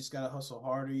 no, you just gotta hustle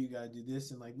harder, you gotta do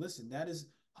this. And like, listen, that is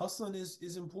hustling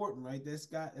is important, right? That's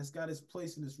got its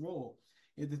place in this role.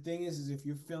 If the thing is if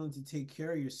you're failing to take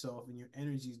care of yourself and your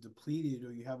energy is depleted,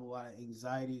 or you have a lot of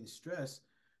anxiety and stress,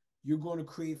 you're going to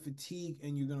create fatigue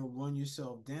and you're going to run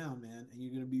yourself down, man, and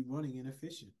you're going to be running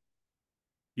inefficient.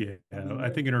 Yeah, I mean, I yeah,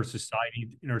 think in our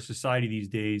society these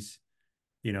days,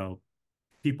 you know,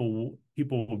 people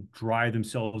drive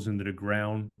themselves into the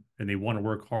ground and they want to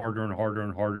work harder and harder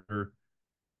and harder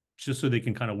just so they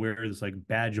can kind of wear this like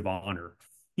badge of honor.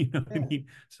 You know what I yeah, mean?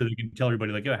 So they can tell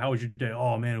everybody like, "Oh, how was your day?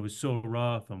 Oh man, it was so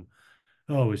rough.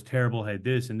 Oh, it was terrible. I had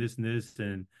this and this and this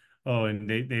and oh, and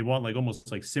they want like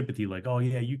almost like sympathy, like, oh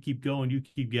yeah, you keep going, you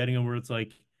keep getting them. Where it's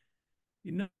like,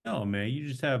 no, man,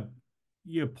 you have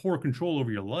poor control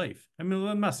over your life. I mean,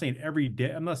 I'm not saying every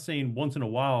day. I'm not saying once in a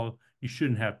while you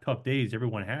shouldn't have tough days.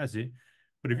 Everyone has it.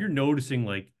 But if yeah, you're noticing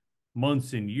like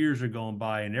months and years are going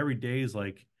by and every day is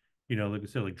like, like I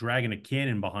said, like dragging a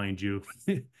cannon behind you,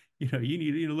 you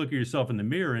need to look at yourself in the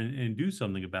mirror and do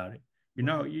something about it.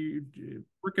 right. You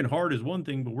working hard is one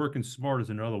thing, but working smart is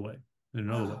another way.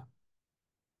 Another way.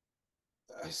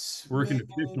 Ah, Working man,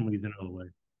 efficiently is another way.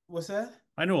 what's that?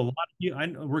 I know a lot of people, I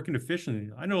know working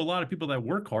efficiently. I know a lot of people that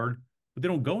work hard, but they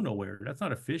don't go nowhere. That's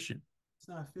not efficient. It's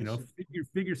not efficient.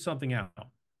 Figure something out, you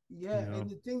Yeah, and know?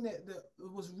 the thing that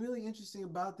was really interesting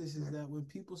about this is that when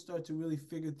people start to really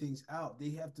figure things out,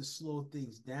 they have to slow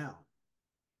things down.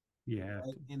 You have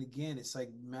Right? to. And again, it's like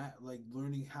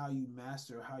learning how you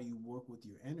master how you work with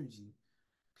your energy.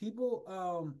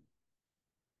 people,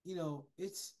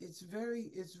 it's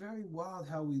very wild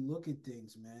how we look at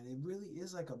things, man. It really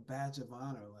is like a badge of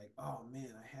honor. Like, oh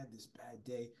man, I had this bad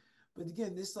day. But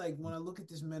again, this like when I look at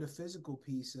this metaphysical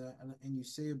piece, and you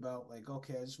say about like,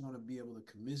 okay, I just want to be able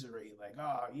to commiserate. Like,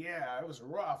 oh yeah, it was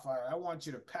rough. I want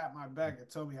you to pat my back and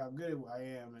tell me how good I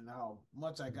am and how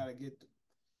much I gotta get.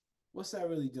 What's that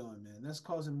really doing, man? That's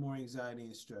causing more anxiety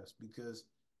and stress because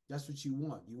that's what you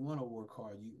want. You want to work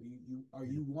hard.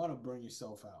 You want to burn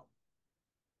yourself out,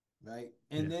 right?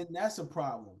 And Yeah. then that's a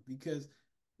problem because,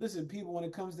 listen, people, when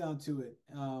it comes down to it,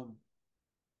 and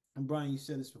Brian, you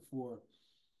said this before.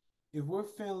 If we're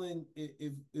feeling,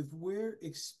 if we're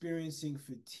experiencing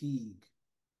fatigue,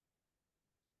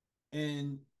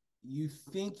 and you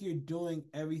think you're doing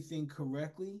everything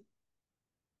correctly,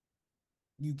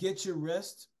 you get your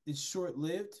rest. It's short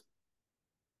lived.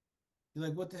 You're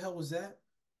like, what the hell was that?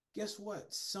 Guess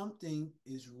what? Something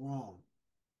is wrong.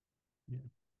 Yeah.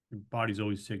 Your body's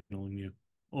always signaling you, It's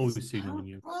always not, signaling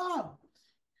you. Rob.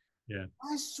 Yeah.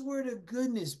 I swear to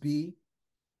goodness, B,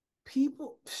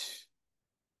 people,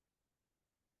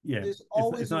 Yeah. there's It's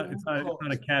always a not it's root not it's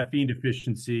not a cause. caffeine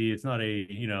deficiency. It's not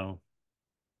a,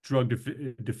 drug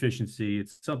deficiency.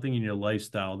 It's something in your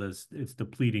lifestyle that's it's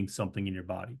depleting something in your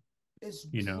body, It's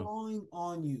you know. drawing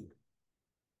on you.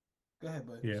 Go ahead,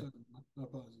 bud. Yeah. Sorry, my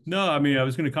apologies. No, I mean, I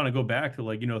was going to kind of go back to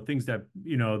like, things that,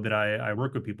 that I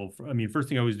work with people for. I mean, first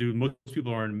thing I always do, most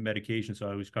people are on medication. So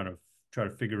I always kind of try to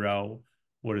figure out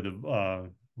what are the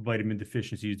vitamin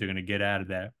deficiencies they're going to get out of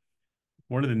that.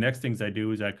 One of the next things I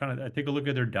do is I take a look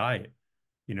at their diet.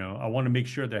 I want to make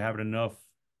sure they're having enough,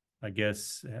 I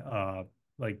guess,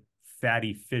 like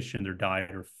fatty fish in their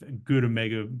diet or good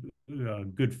omega,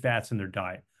 good fats in their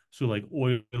diet. So like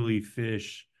oily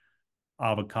fish,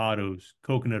 avocados,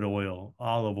 coconut oil,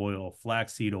 olive oil,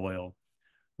 flaxseed oil.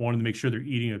 Wanted to make sure they're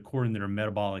eating according to their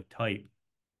metabolic type.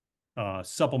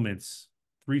 Supplements,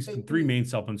 Hey, three B, main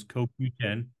supplements,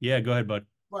 CoQ10. Yeah, go ahead, bud.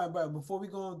 Brian, before we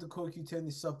go on with the CoQ10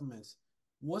 these supplements,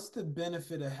 what's the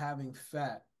benefit of having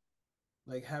fat,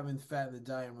 like having fat in the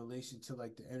diet in relation to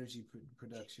like the energy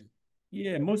production?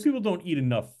 Yeah, most people don't eat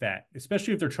enough fat,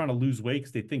 especially if they're trying to lose weight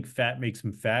because they think fat makes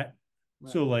them fat.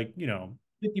 So, Right. like,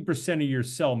 50% of your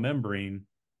cell membrane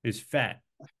is fat.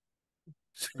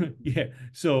 Yeah.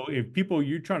 So if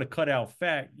you're trying to cut out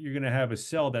fat, you're going to have a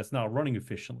cell that's not running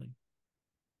efficiently.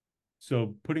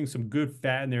 So putting some good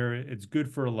fat in there, it's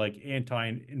good for like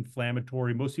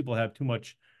anti-inflammatory. Most people have too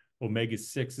much omega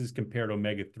sixes compared to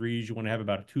omega threes. You want to have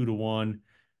about a 2 to 1,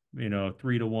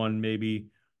 3 to 1 maybe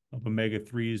of omega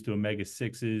threes to omega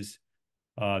sixes.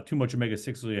 Too much omega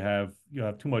sixes, you have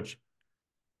too much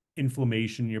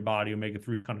inflammation in your body. Omega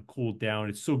 3 kind of cool down.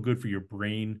 It's so good for your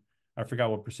brain. I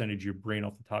forgot what percentage of your brain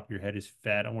off the top of your head is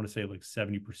fat. I want to say like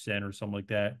 70% or something like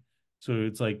that. So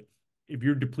it's like if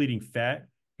you're depleting fat,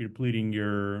 you're depleting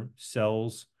your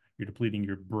cells, you're depleting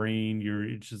your brain,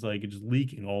 it's just like it's just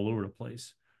leaking all over the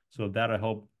place. So that'll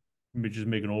help just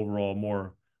make an overall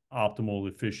more optimal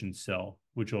efficient cell,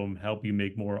 which will help you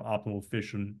make more optimal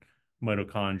efficient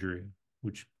mitochondria,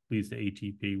 which leads to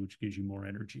ATP, which gives you more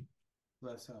energy.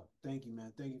 Bless help. Thank you,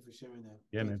 man. Thank you for sharing that.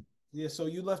 Yeah, Thank man. you. Yeah, so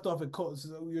you left off at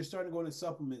so you're starting to go into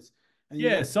supplements, and you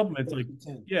Yeah, left off at supplements like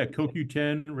CoQ10. yeah,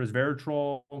 CoQ10,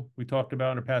 resveratrol, we talked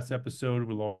about in a past episode with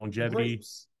The longevity.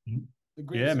 grapes. Mhm. The Yeah,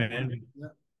 grapes are one. man. Yeah.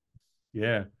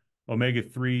 Yeah. Omega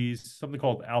 3s, something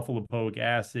called alpha lipoic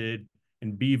acid,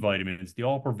 and B vitamins. They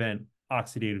all prevent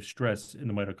oxidative stress in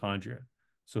the mitochondria.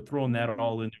 So throwing that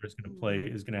all in there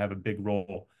is going to have a big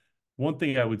role. One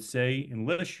thing I would say,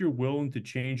 unless you're willing to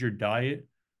change your diet,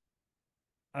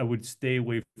 I would stay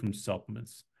away from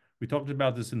supplements. We talked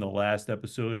about this in the last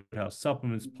episode, how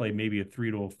supplements play maybe a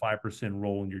 3 to 5%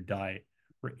 role in your diet,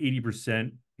 where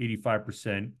 80%,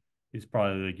 85% is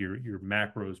probably like your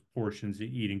macros portions to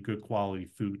eating good quality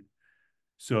food.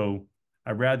 So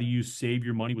I'd rather you save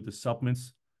your money with the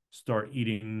supplements, start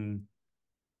eating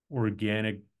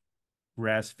organic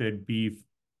grass-fed beef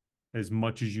as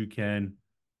much as you can,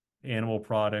 animal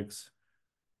products,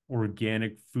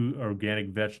 organic food, organic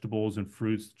vegetables and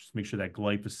fruits. Just make sure that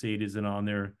glyphosate isn't on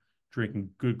there. Drinking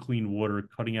good, clean water,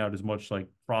 cutting out as much like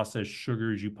processed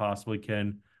sugar as you possibly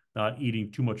can, not eating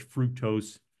too much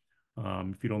fructose.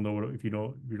 If you don't know if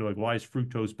you're like, why is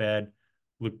fructose bad?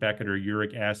 Look back at our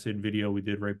uric acid video we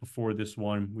did right before this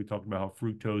one. We talked about how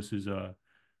fructose is a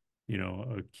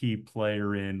key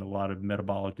player in a lot of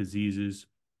metabolic diseases.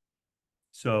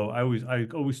 So I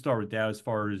always start with that as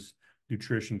far as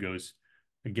nutrition goes.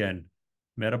 Again,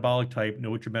 metabolic type,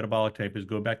 know what your metabolic type is.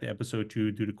 Go back to episode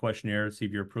 2, do the questionnaire, see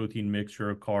if you're a protein mixture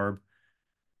or carb,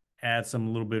 add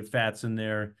some little bit of fats in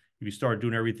there. If you start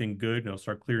doing everything good, it'll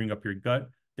start clearing up your gut.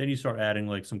 Then you start adding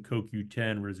like some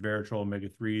CoQ10, resveratrol,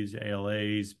 omega-3s,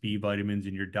 ALAs, B vitamins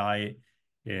in your diet,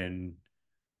 and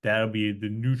that'll be the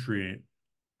nutrient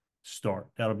start.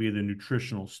 That'll be the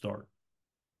nutritional start.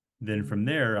 Then from Mhm.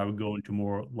 there, I would go into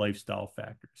more lifestyle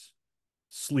factors.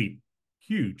 Sleep,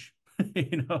 huge.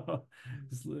 You know,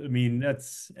 I mean,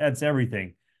 that's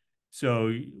everything. So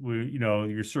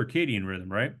your circadian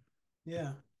rhythm, right?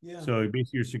 Yeah, yeah. So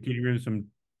basically your circadian rhythm is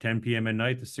from 10 p.m. at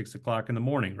night to 6 o'clock in the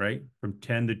morning, right? From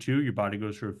 10 to 2, your body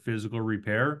goes through a physical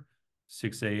repair. 2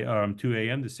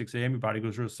 a.m. to 6 a.m., your body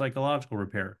goes through a psychological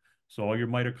repair. So all your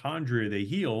mitochondria, they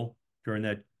heal during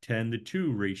that 10 to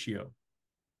 2 ratio.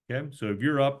 Okay. So if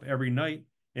you're up every night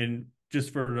and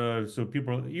just for so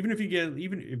people, even if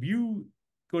you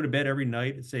go to bed every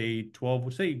night at say 12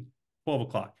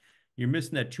 o'clock, you're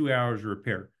missing that 2 hours of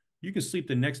repair. You can sleep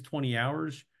the next 20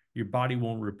 hours, your body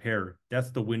won't repair.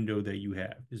 That's the window that you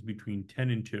have is between 10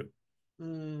 and 2.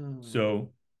 Mm.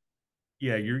 So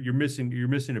yeah, you're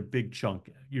missing a big chunk.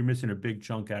 You're missing a big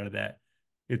chunk out of that.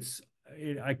 It's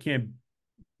I can't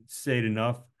say it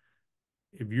enough.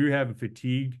 If you're having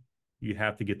fatigue, you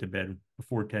have to get to bed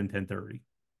before 10:30.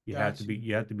 Got you.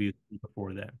 You have to be asleep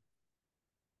before that.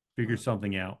 Figure Huh.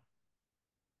 something out.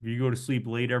 If you go to sleep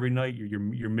late every night,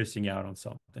 you're missing out on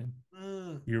something.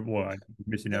 Mm. You're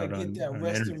missing Gotta out get that on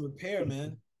rest and energy. repair,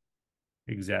 man.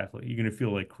 Exactly. You're gonna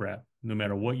feel like crap. No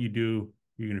matter what you do,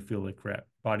 you're gonna feel like crap.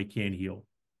 Body can't heal.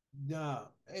 Nah,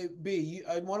 hey,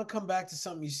 I want to come back to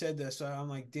something you said there. So I'm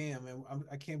like, damn, man,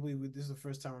 I can't believe this is the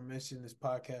first time I'm mentioning this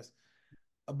podcast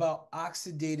about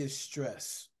oxidative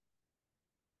stress.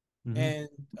 Hmm. And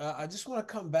I just want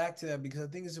to come back to that because I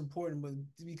think it's important, but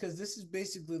because this is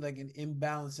basically like an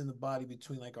imbalance in the body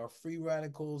between like our free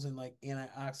radicals and like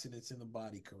antioxidants in the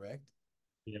body, correct?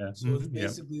 Yeah. So it's Yeah.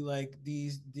 basically like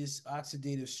this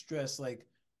oxidative stress like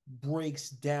breaks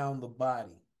down the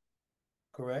body,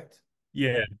 correct?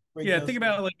 Yeah. Break Yeah. down Think some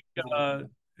about like physiological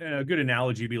uh, a good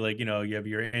analogy would be like, you have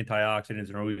your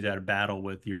antioxidants are always at a battle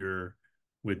with your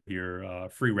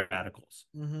free radicals.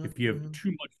 balance. If you have Mm-hmm. too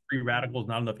much free radicals,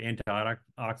 not enough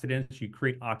antioxidants, you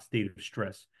create oxidative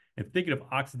stress. And thinking of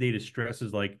oxidative stress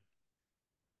is remember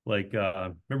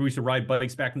we used to ride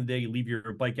bikes back in the day. You leave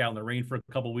your bike out in the rain for a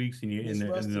couple of weeks, and you It's and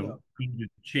rusted up. the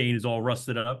chain is all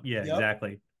rusted up. Yeah, Yep.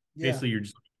 exactly. Yeah. Basically, you're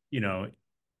just you know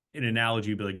an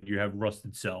analogy would be like you have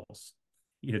rusted cells.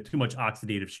 You have too much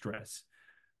oxidative stress,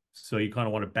 so you kind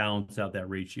of want to balance out that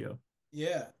ratio.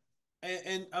 Yeah.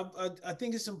 And I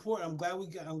think it's important. I'm glad we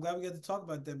got to talk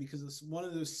about that because it's one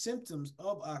of the symptoms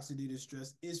of oxidative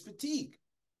stress is fatigue,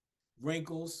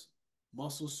 wrinkles,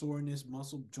 muscle soreness,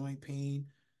 muscle joint pain.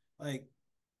 Like,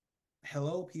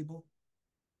 hello, people.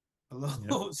 Yep.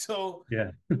 Hello. So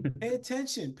Yeah. pay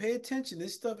attention. Pay attention.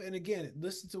 This stuff, and again,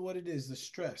 listen to what it is, the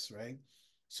stress, right?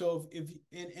 So if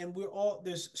and we're all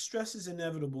there's stress is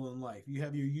inevitable in life. You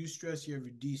have your U stress, you have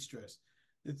your D stress.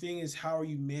 The thing is, how are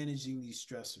you managing these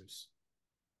stressors?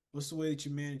 What's the way that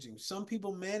you're managing? Some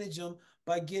people manage them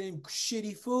by getting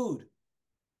shitty food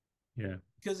Yeah.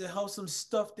 because it helps them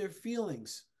stuff their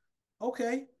feelings.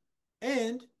 Okay.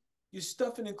 And you're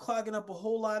stuffing and clogging up a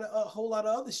whole lot of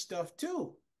other stuff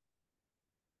too.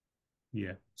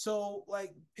 Yeah. So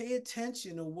like pay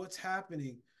attention to what's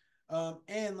happening.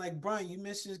 And like Brian, you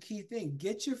mentioned a key thing.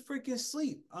 Get your freaking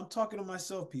sleep. I'm talking to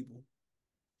myself, people.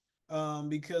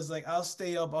 Because like I'll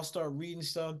stay up, I'll start reading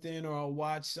something or I'll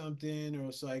watch something, or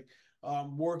it's like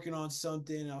working on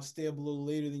something, and I'll stay up a little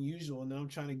later than usual. And then I'm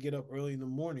trying to get up early in the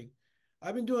morning.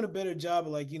 I've been doing a better job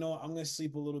of like, I'm gonna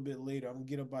sleep a little bit later. I'm gonna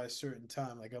get up by a certain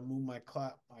time. Like I move my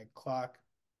clock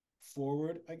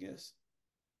forward, I guess.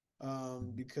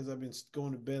 Because I've been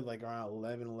going to bed like around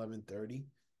 11:30.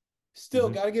 Still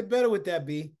Hmm. gotta get better with that,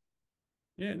 B.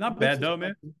 Yeah. Not Which bad is though,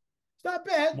 man. something. It's not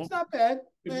bad. It's One, not bad.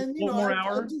 And one more I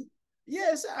hour. do.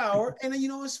 Yeah, it's an hour. And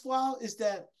then what's wild is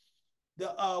that the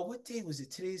what day was it?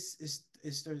 Today's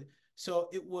is Thursday. So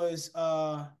it was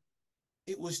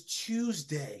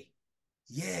Tuesday.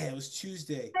 Yeah, it was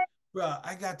Tuesday. Bro,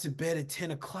 I got to bed at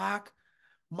 10 o'clock.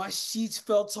 My sheets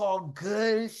felt all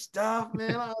good and stuff,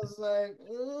 man. I was like,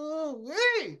 oh,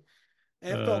 wait.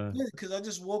 And it felt Uh. good because I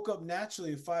just woke up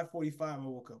naturally at 5:45. I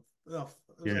woke up. No,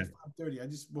 it was Yeah. like 5:30. I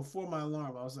just before my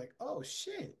alarm, I was like, oh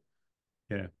shit.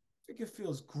 Yeah. I think it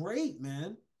feels great,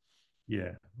 man.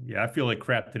 Yeah. Yeah. I feel like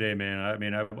crap today, man. I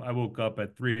mean, I woke up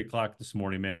at 3 o'clock this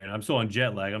morning, man. I'm still on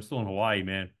jet lag. I'm still in Hawaii,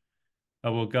 man. I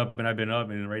woke up and I've been up,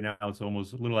 and right now it's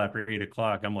almost a little after 8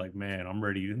 o'clock. I'm like, man, I'm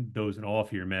ready dozing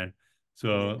off here, man. Yeah.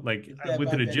 So like It's I that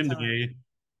went to about the that gym time. today.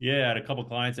 Yeah, I had a couple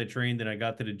clients I trained, and I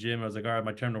got to the gym. I was like, all right,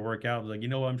 my time to work out. I was like, you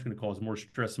know what? I'm just gonna cause more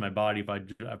stress in my body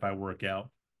if I work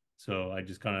out. So I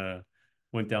just kind of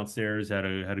went downstairs, had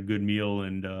a good meal,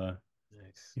 and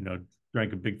Nice. you know,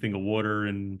 drank a big thing of water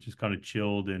and just kind of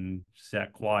chilled and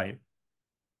sat quiet.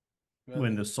 Went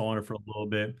in Brother. the sauna for a little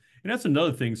bit. And that's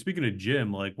another thing. Speaking of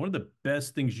gym, like one of the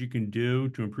best things you can do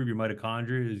to improve your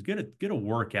mitochondria is get a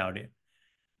workout in.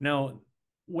 Now,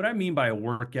 what I mean by a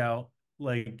workout,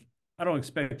 like I don't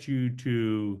expect you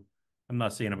to, I'm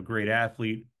not saying I'm a great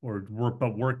athlete or work,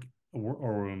 but work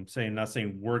or I'm saying not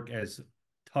saying work as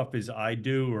tough as I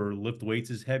do or lift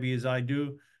weights as heavy as I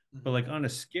do. But Mhm. like on a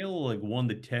scale of like 1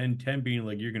 to 10, 10 being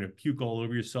like you're gonna puke all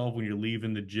over yourself when you're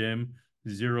leaving the gym,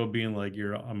 zero being like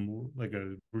I'm like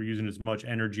we're using as much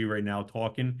energy right now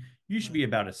talking. You should Right. be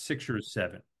about a 6 or a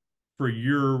 7 for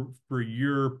your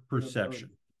Your perception.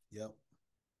 ability. Yep.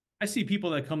 I see people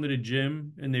that come to the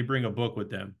gym and they bring a book with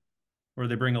them or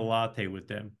they bring a latte with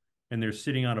them and they're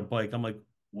sitting on a bike. I'm like,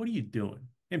 what are you doing?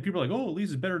 And people are like, oh, at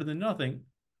least it's better than nothing.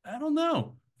 I don't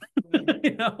know.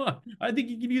 Mhm. I think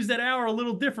you can use that hour a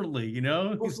little differently,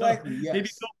 Most likely, maybe go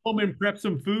yes. home and prep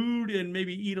some food and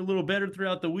maybe eat a little better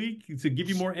throughout the week to give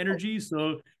you more Oh, energy.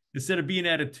 So instead of being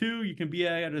at a 2, you can be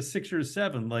at a 6 or a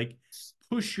 7. Like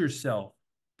push yourself,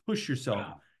 push yourself.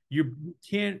 wow. You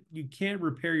can't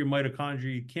repair your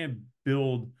mitochondria. You can't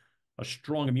build a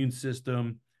strong immune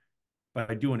system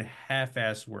by doing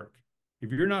half-ass work.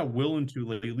 If you're not willing to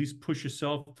like at least push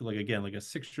yourself to like again like a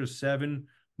 6 or 7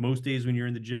 most days when you're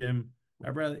in the gym,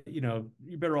 I'd rather you're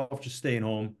better off just staying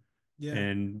home Yeah.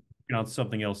 and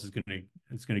something else is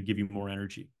gonna give you more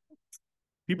energy.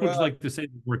 People just Bro. like to say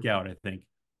work out. I think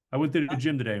I went to the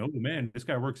gym today. Oh man, this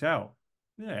guy works out.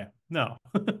 Yeah, no.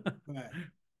 Right.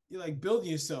 You're like building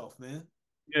yourself, man.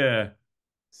 Yeah,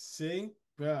 See?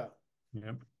 Bro.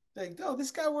 yeah, Like, oh,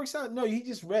 this guy works out. No, he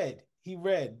just read. He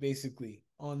read basically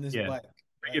on this yeah. bike,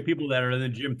 I right? get people that are in the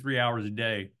gym 3 hours a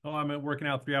day. Oh, I'm working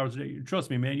out 3 hours a day. Trust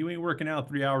me, man, you ain't working out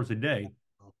 3 hours a day.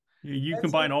 You That's it.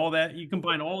 combine all that, you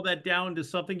combine all that down to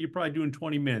something you're probably doing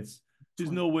 20 minutes. There's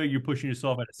 20. no way you're pushing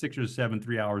yourself at a 6 or 7,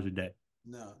 3 hours a day.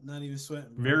 No, not even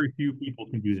sweating, bro. Very few people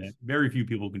can do that. Very few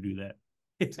people can do that.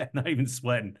 Yeah, not even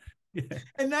sweating. Yeah,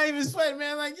 And not even sweating,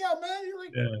 man. Like, yo, man, you're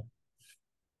like, yeah,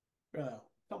 bro,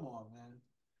 come on, man.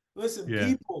 Listen, yeah.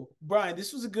 people, Brian,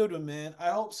 this was a good one, man. I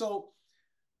hope so.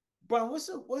 Brian, what's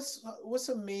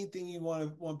the main thing you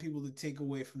want people to take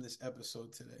away from this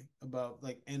episode today about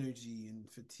like energy and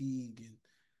fatigue and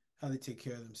how they take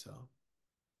care of themselves?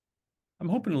 I'm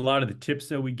hoping a lot of the tips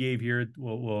that we gave here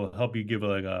will help you give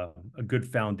like a good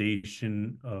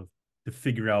foundation of to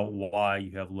figure out why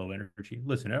you have low energy.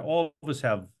 Listen, all of us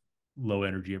have low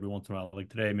energy every once in a while. Like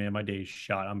today, man, my day is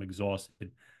shot. I'm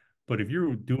exhausted. But if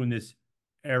you're doing this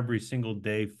every single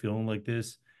day, feeling like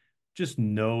this, just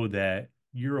know that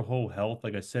your whole health,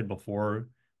 like I said before,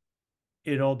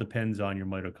 it all depends on your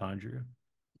mitochondria.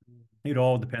 It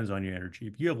all depends on your energy.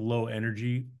 If you have low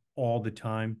energy all the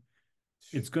time,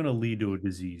 it's going to lead to a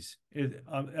disease.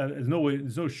 There's no way,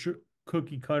 there's no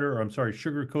cookie cutter, or I'm sorry,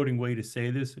 sugar coating way to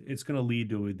say this. It's going to lead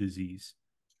to a disease.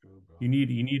 True, bro. You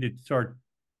need to start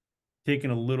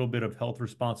taking a little bit of health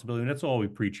responsibility, and that's all we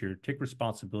preach here. Take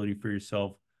responsibility for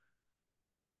yourself,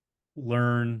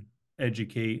 learn,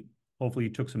 educate. Hopefully,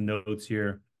 you took some notes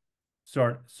here.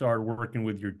 Start working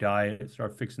with your diet.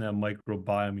 Start fixing that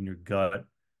microbiome in your gut.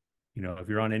 If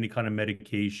you're on any kind of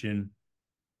medication,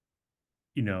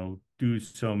 do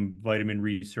some vitamin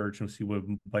research and see what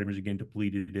vitamins are getting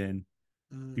depleted in.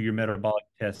 Do Mm, your metabolic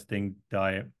testing,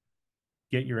 diet.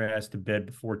 Get your ass to bed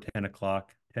before 10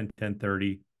 o'clock,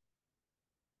 10:30.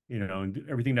 And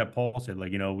everything that Paul said,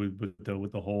 like, with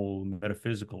the whole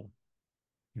metaphysical,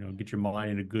 get your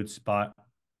mind in a good spot.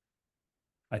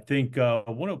 I think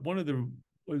one of the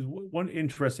was one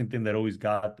interesting thing that always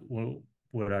got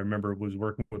what I remember was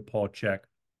working with Paul Check.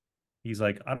 He's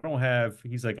like, I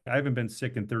haven't been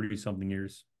sick in 30 something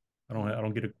years. mm, I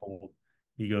don't get a cold.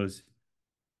 He goes,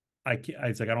 I can't,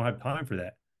 it's like, I don't have time for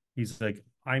that. He's like,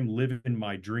 I'm living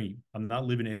my dream. I'm not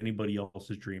living anybody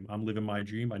else's dream. I'm living my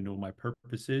dream. I know what my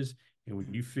purpose is. And when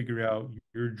mm. you figure out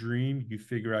your dream, you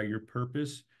figure out your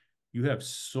purpose, you have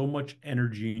so much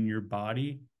energy in your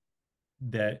body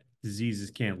that diseases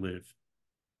can't live,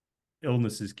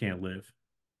 illnesses can't live.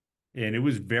 And it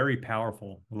was very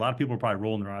powerful. A lot of people are probably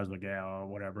rolling their eyes like, yeah,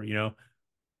 whatever.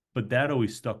 But that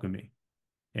always stuck with me.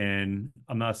 And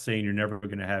I'm not saying you're never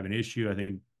going to have an issue. I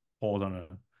think Paul's on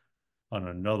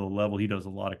another level. He does a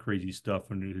lot of crazy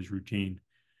stuff in his routine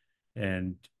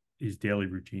and his daily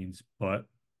routines. But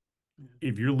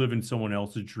if you're living someone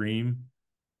else's dream,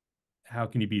 how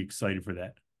can you be excited for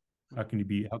that? How can you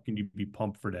be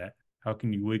pumped for that? How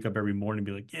can you wake up every morning and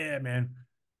be like, yeah, man,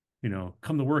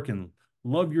 come to work and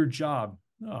love your job?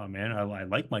 Oh man, I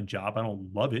like my job. I don't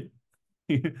love it.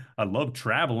 I love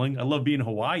traveling. I love being in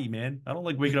Hawaii, man. I don't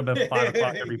like waking up at 5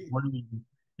 o'clock every morning,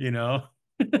 you know,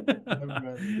 My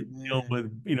brother, dealing man.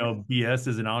 with, BS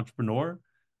as an entrepreneur.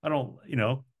 I don't,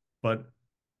 but,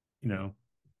 you know,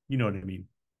 you know what I mean.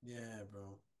 Yeah,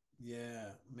 bro. Yeah,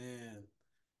 man.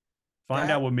 Find out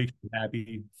That what makes you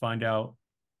happy. Find out,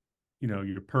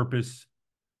 your purpose.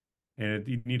 And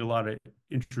you need a lot of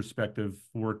introspective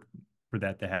work for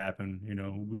that to happen.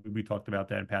 We talked about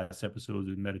that in past episodes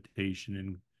of meditation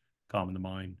and calming the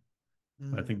mind.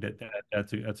 I think mm,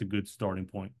 that's a good starting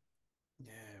point.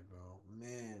 yeah, bro.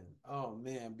 Man. Oh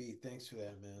man, B, thanks for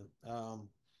that, man.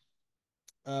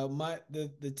 My the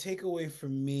takeaway for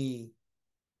me,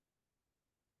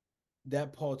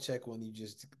 that Paul check one you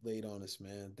just laid on us,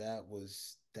 man.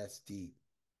 That's deep.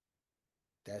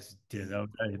 That's Yeah, deep, bro.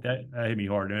 that hit me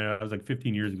hard. And I was like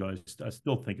 15 years ago. I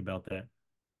still think about that.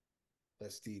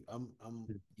 That's deep.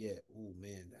 Yeah. Oh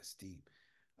man, that's deep.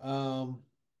 Um,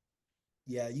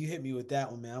 yeah, you hit me with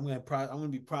that one, man. I'm gonna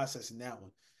be processing that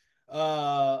one.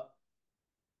 Uh,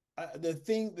 the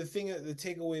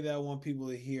takeaway that I want people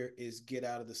to hear is get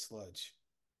out of the sludge.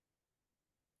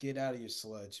 Get out of your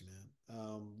sludge, man.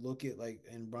 Look at like,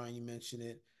 and Brian, you mentioned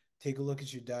it. Take a look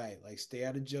at your diet. Like, stay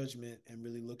out of judgment and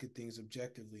really look at things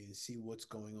objectively and see what's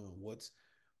going on. What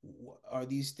are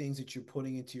these things that you're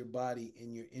putting into your body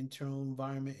in your internal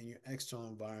environment and your external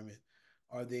environment?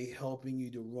 Are they helping you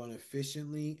to run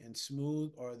efficiently and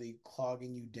smooth, or are they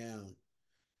clogging you down?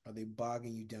 Are they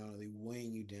bogging you down? Are they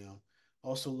weighing you down?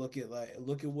 Also look at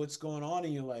what's going on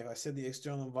in your life. I said the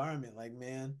external environment. Like,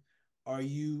 man, are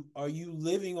you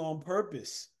living on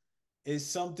purpose? Is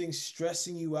something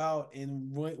stressing you out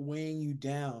and weighing you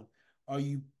down? Are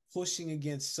you pushing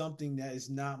against something that is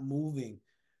not moving?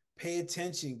 Pay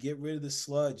attention. Get rid of the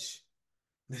sludge.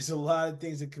 There's a lot of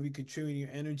things that could be contributing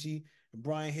your energy.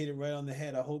 Brian hit it right on the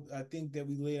head. I think that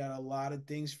we laid out a lot of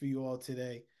things for you all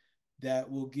today that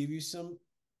will give you some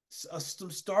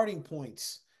starting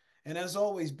points. And as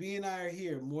always, B and I are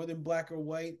here, more than black or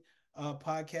white,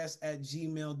 podcast at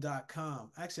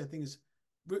gmail.com. Actually, I think it's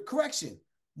correction,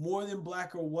 more than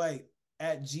black or white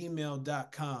at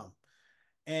gmail.com.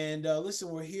 And listen,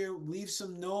 we're here. Leave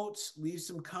some notes, leave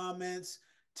some comments.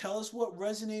 Tell us what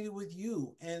resonated with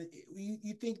you. And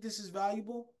you think this is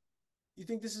valuable? You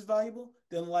think this is valuable?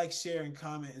 Then like, share, and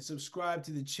comment, and subscribe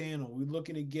to the channel. We're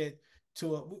looking to get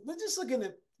we're just looking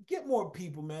to get more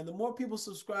people, man. The more people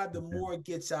subscribe, the more it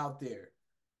gets out there.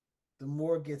 The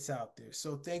more it gets out there.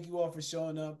 So thank you all for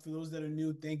showing up. For those that are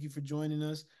new, thank you for joining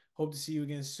us. Hope to see you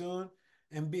again soon.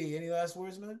 And B, any last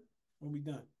words, man? Or we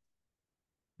done?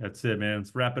 That's it, man.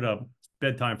 Let's wrap it up. It's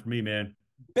bedtime for me, man.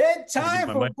 Got to get Bedtime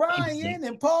my for money. Brian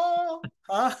and Paul.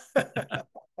 Huh?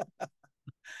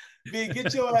 B,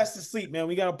 get your ass to sleep, man.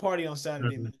 We got a party on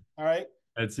Saturday, man. All right.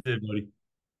 That's it, buddy.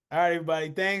 All right, everybody.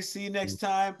 Thanks. See you next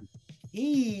time.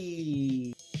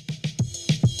 Peace.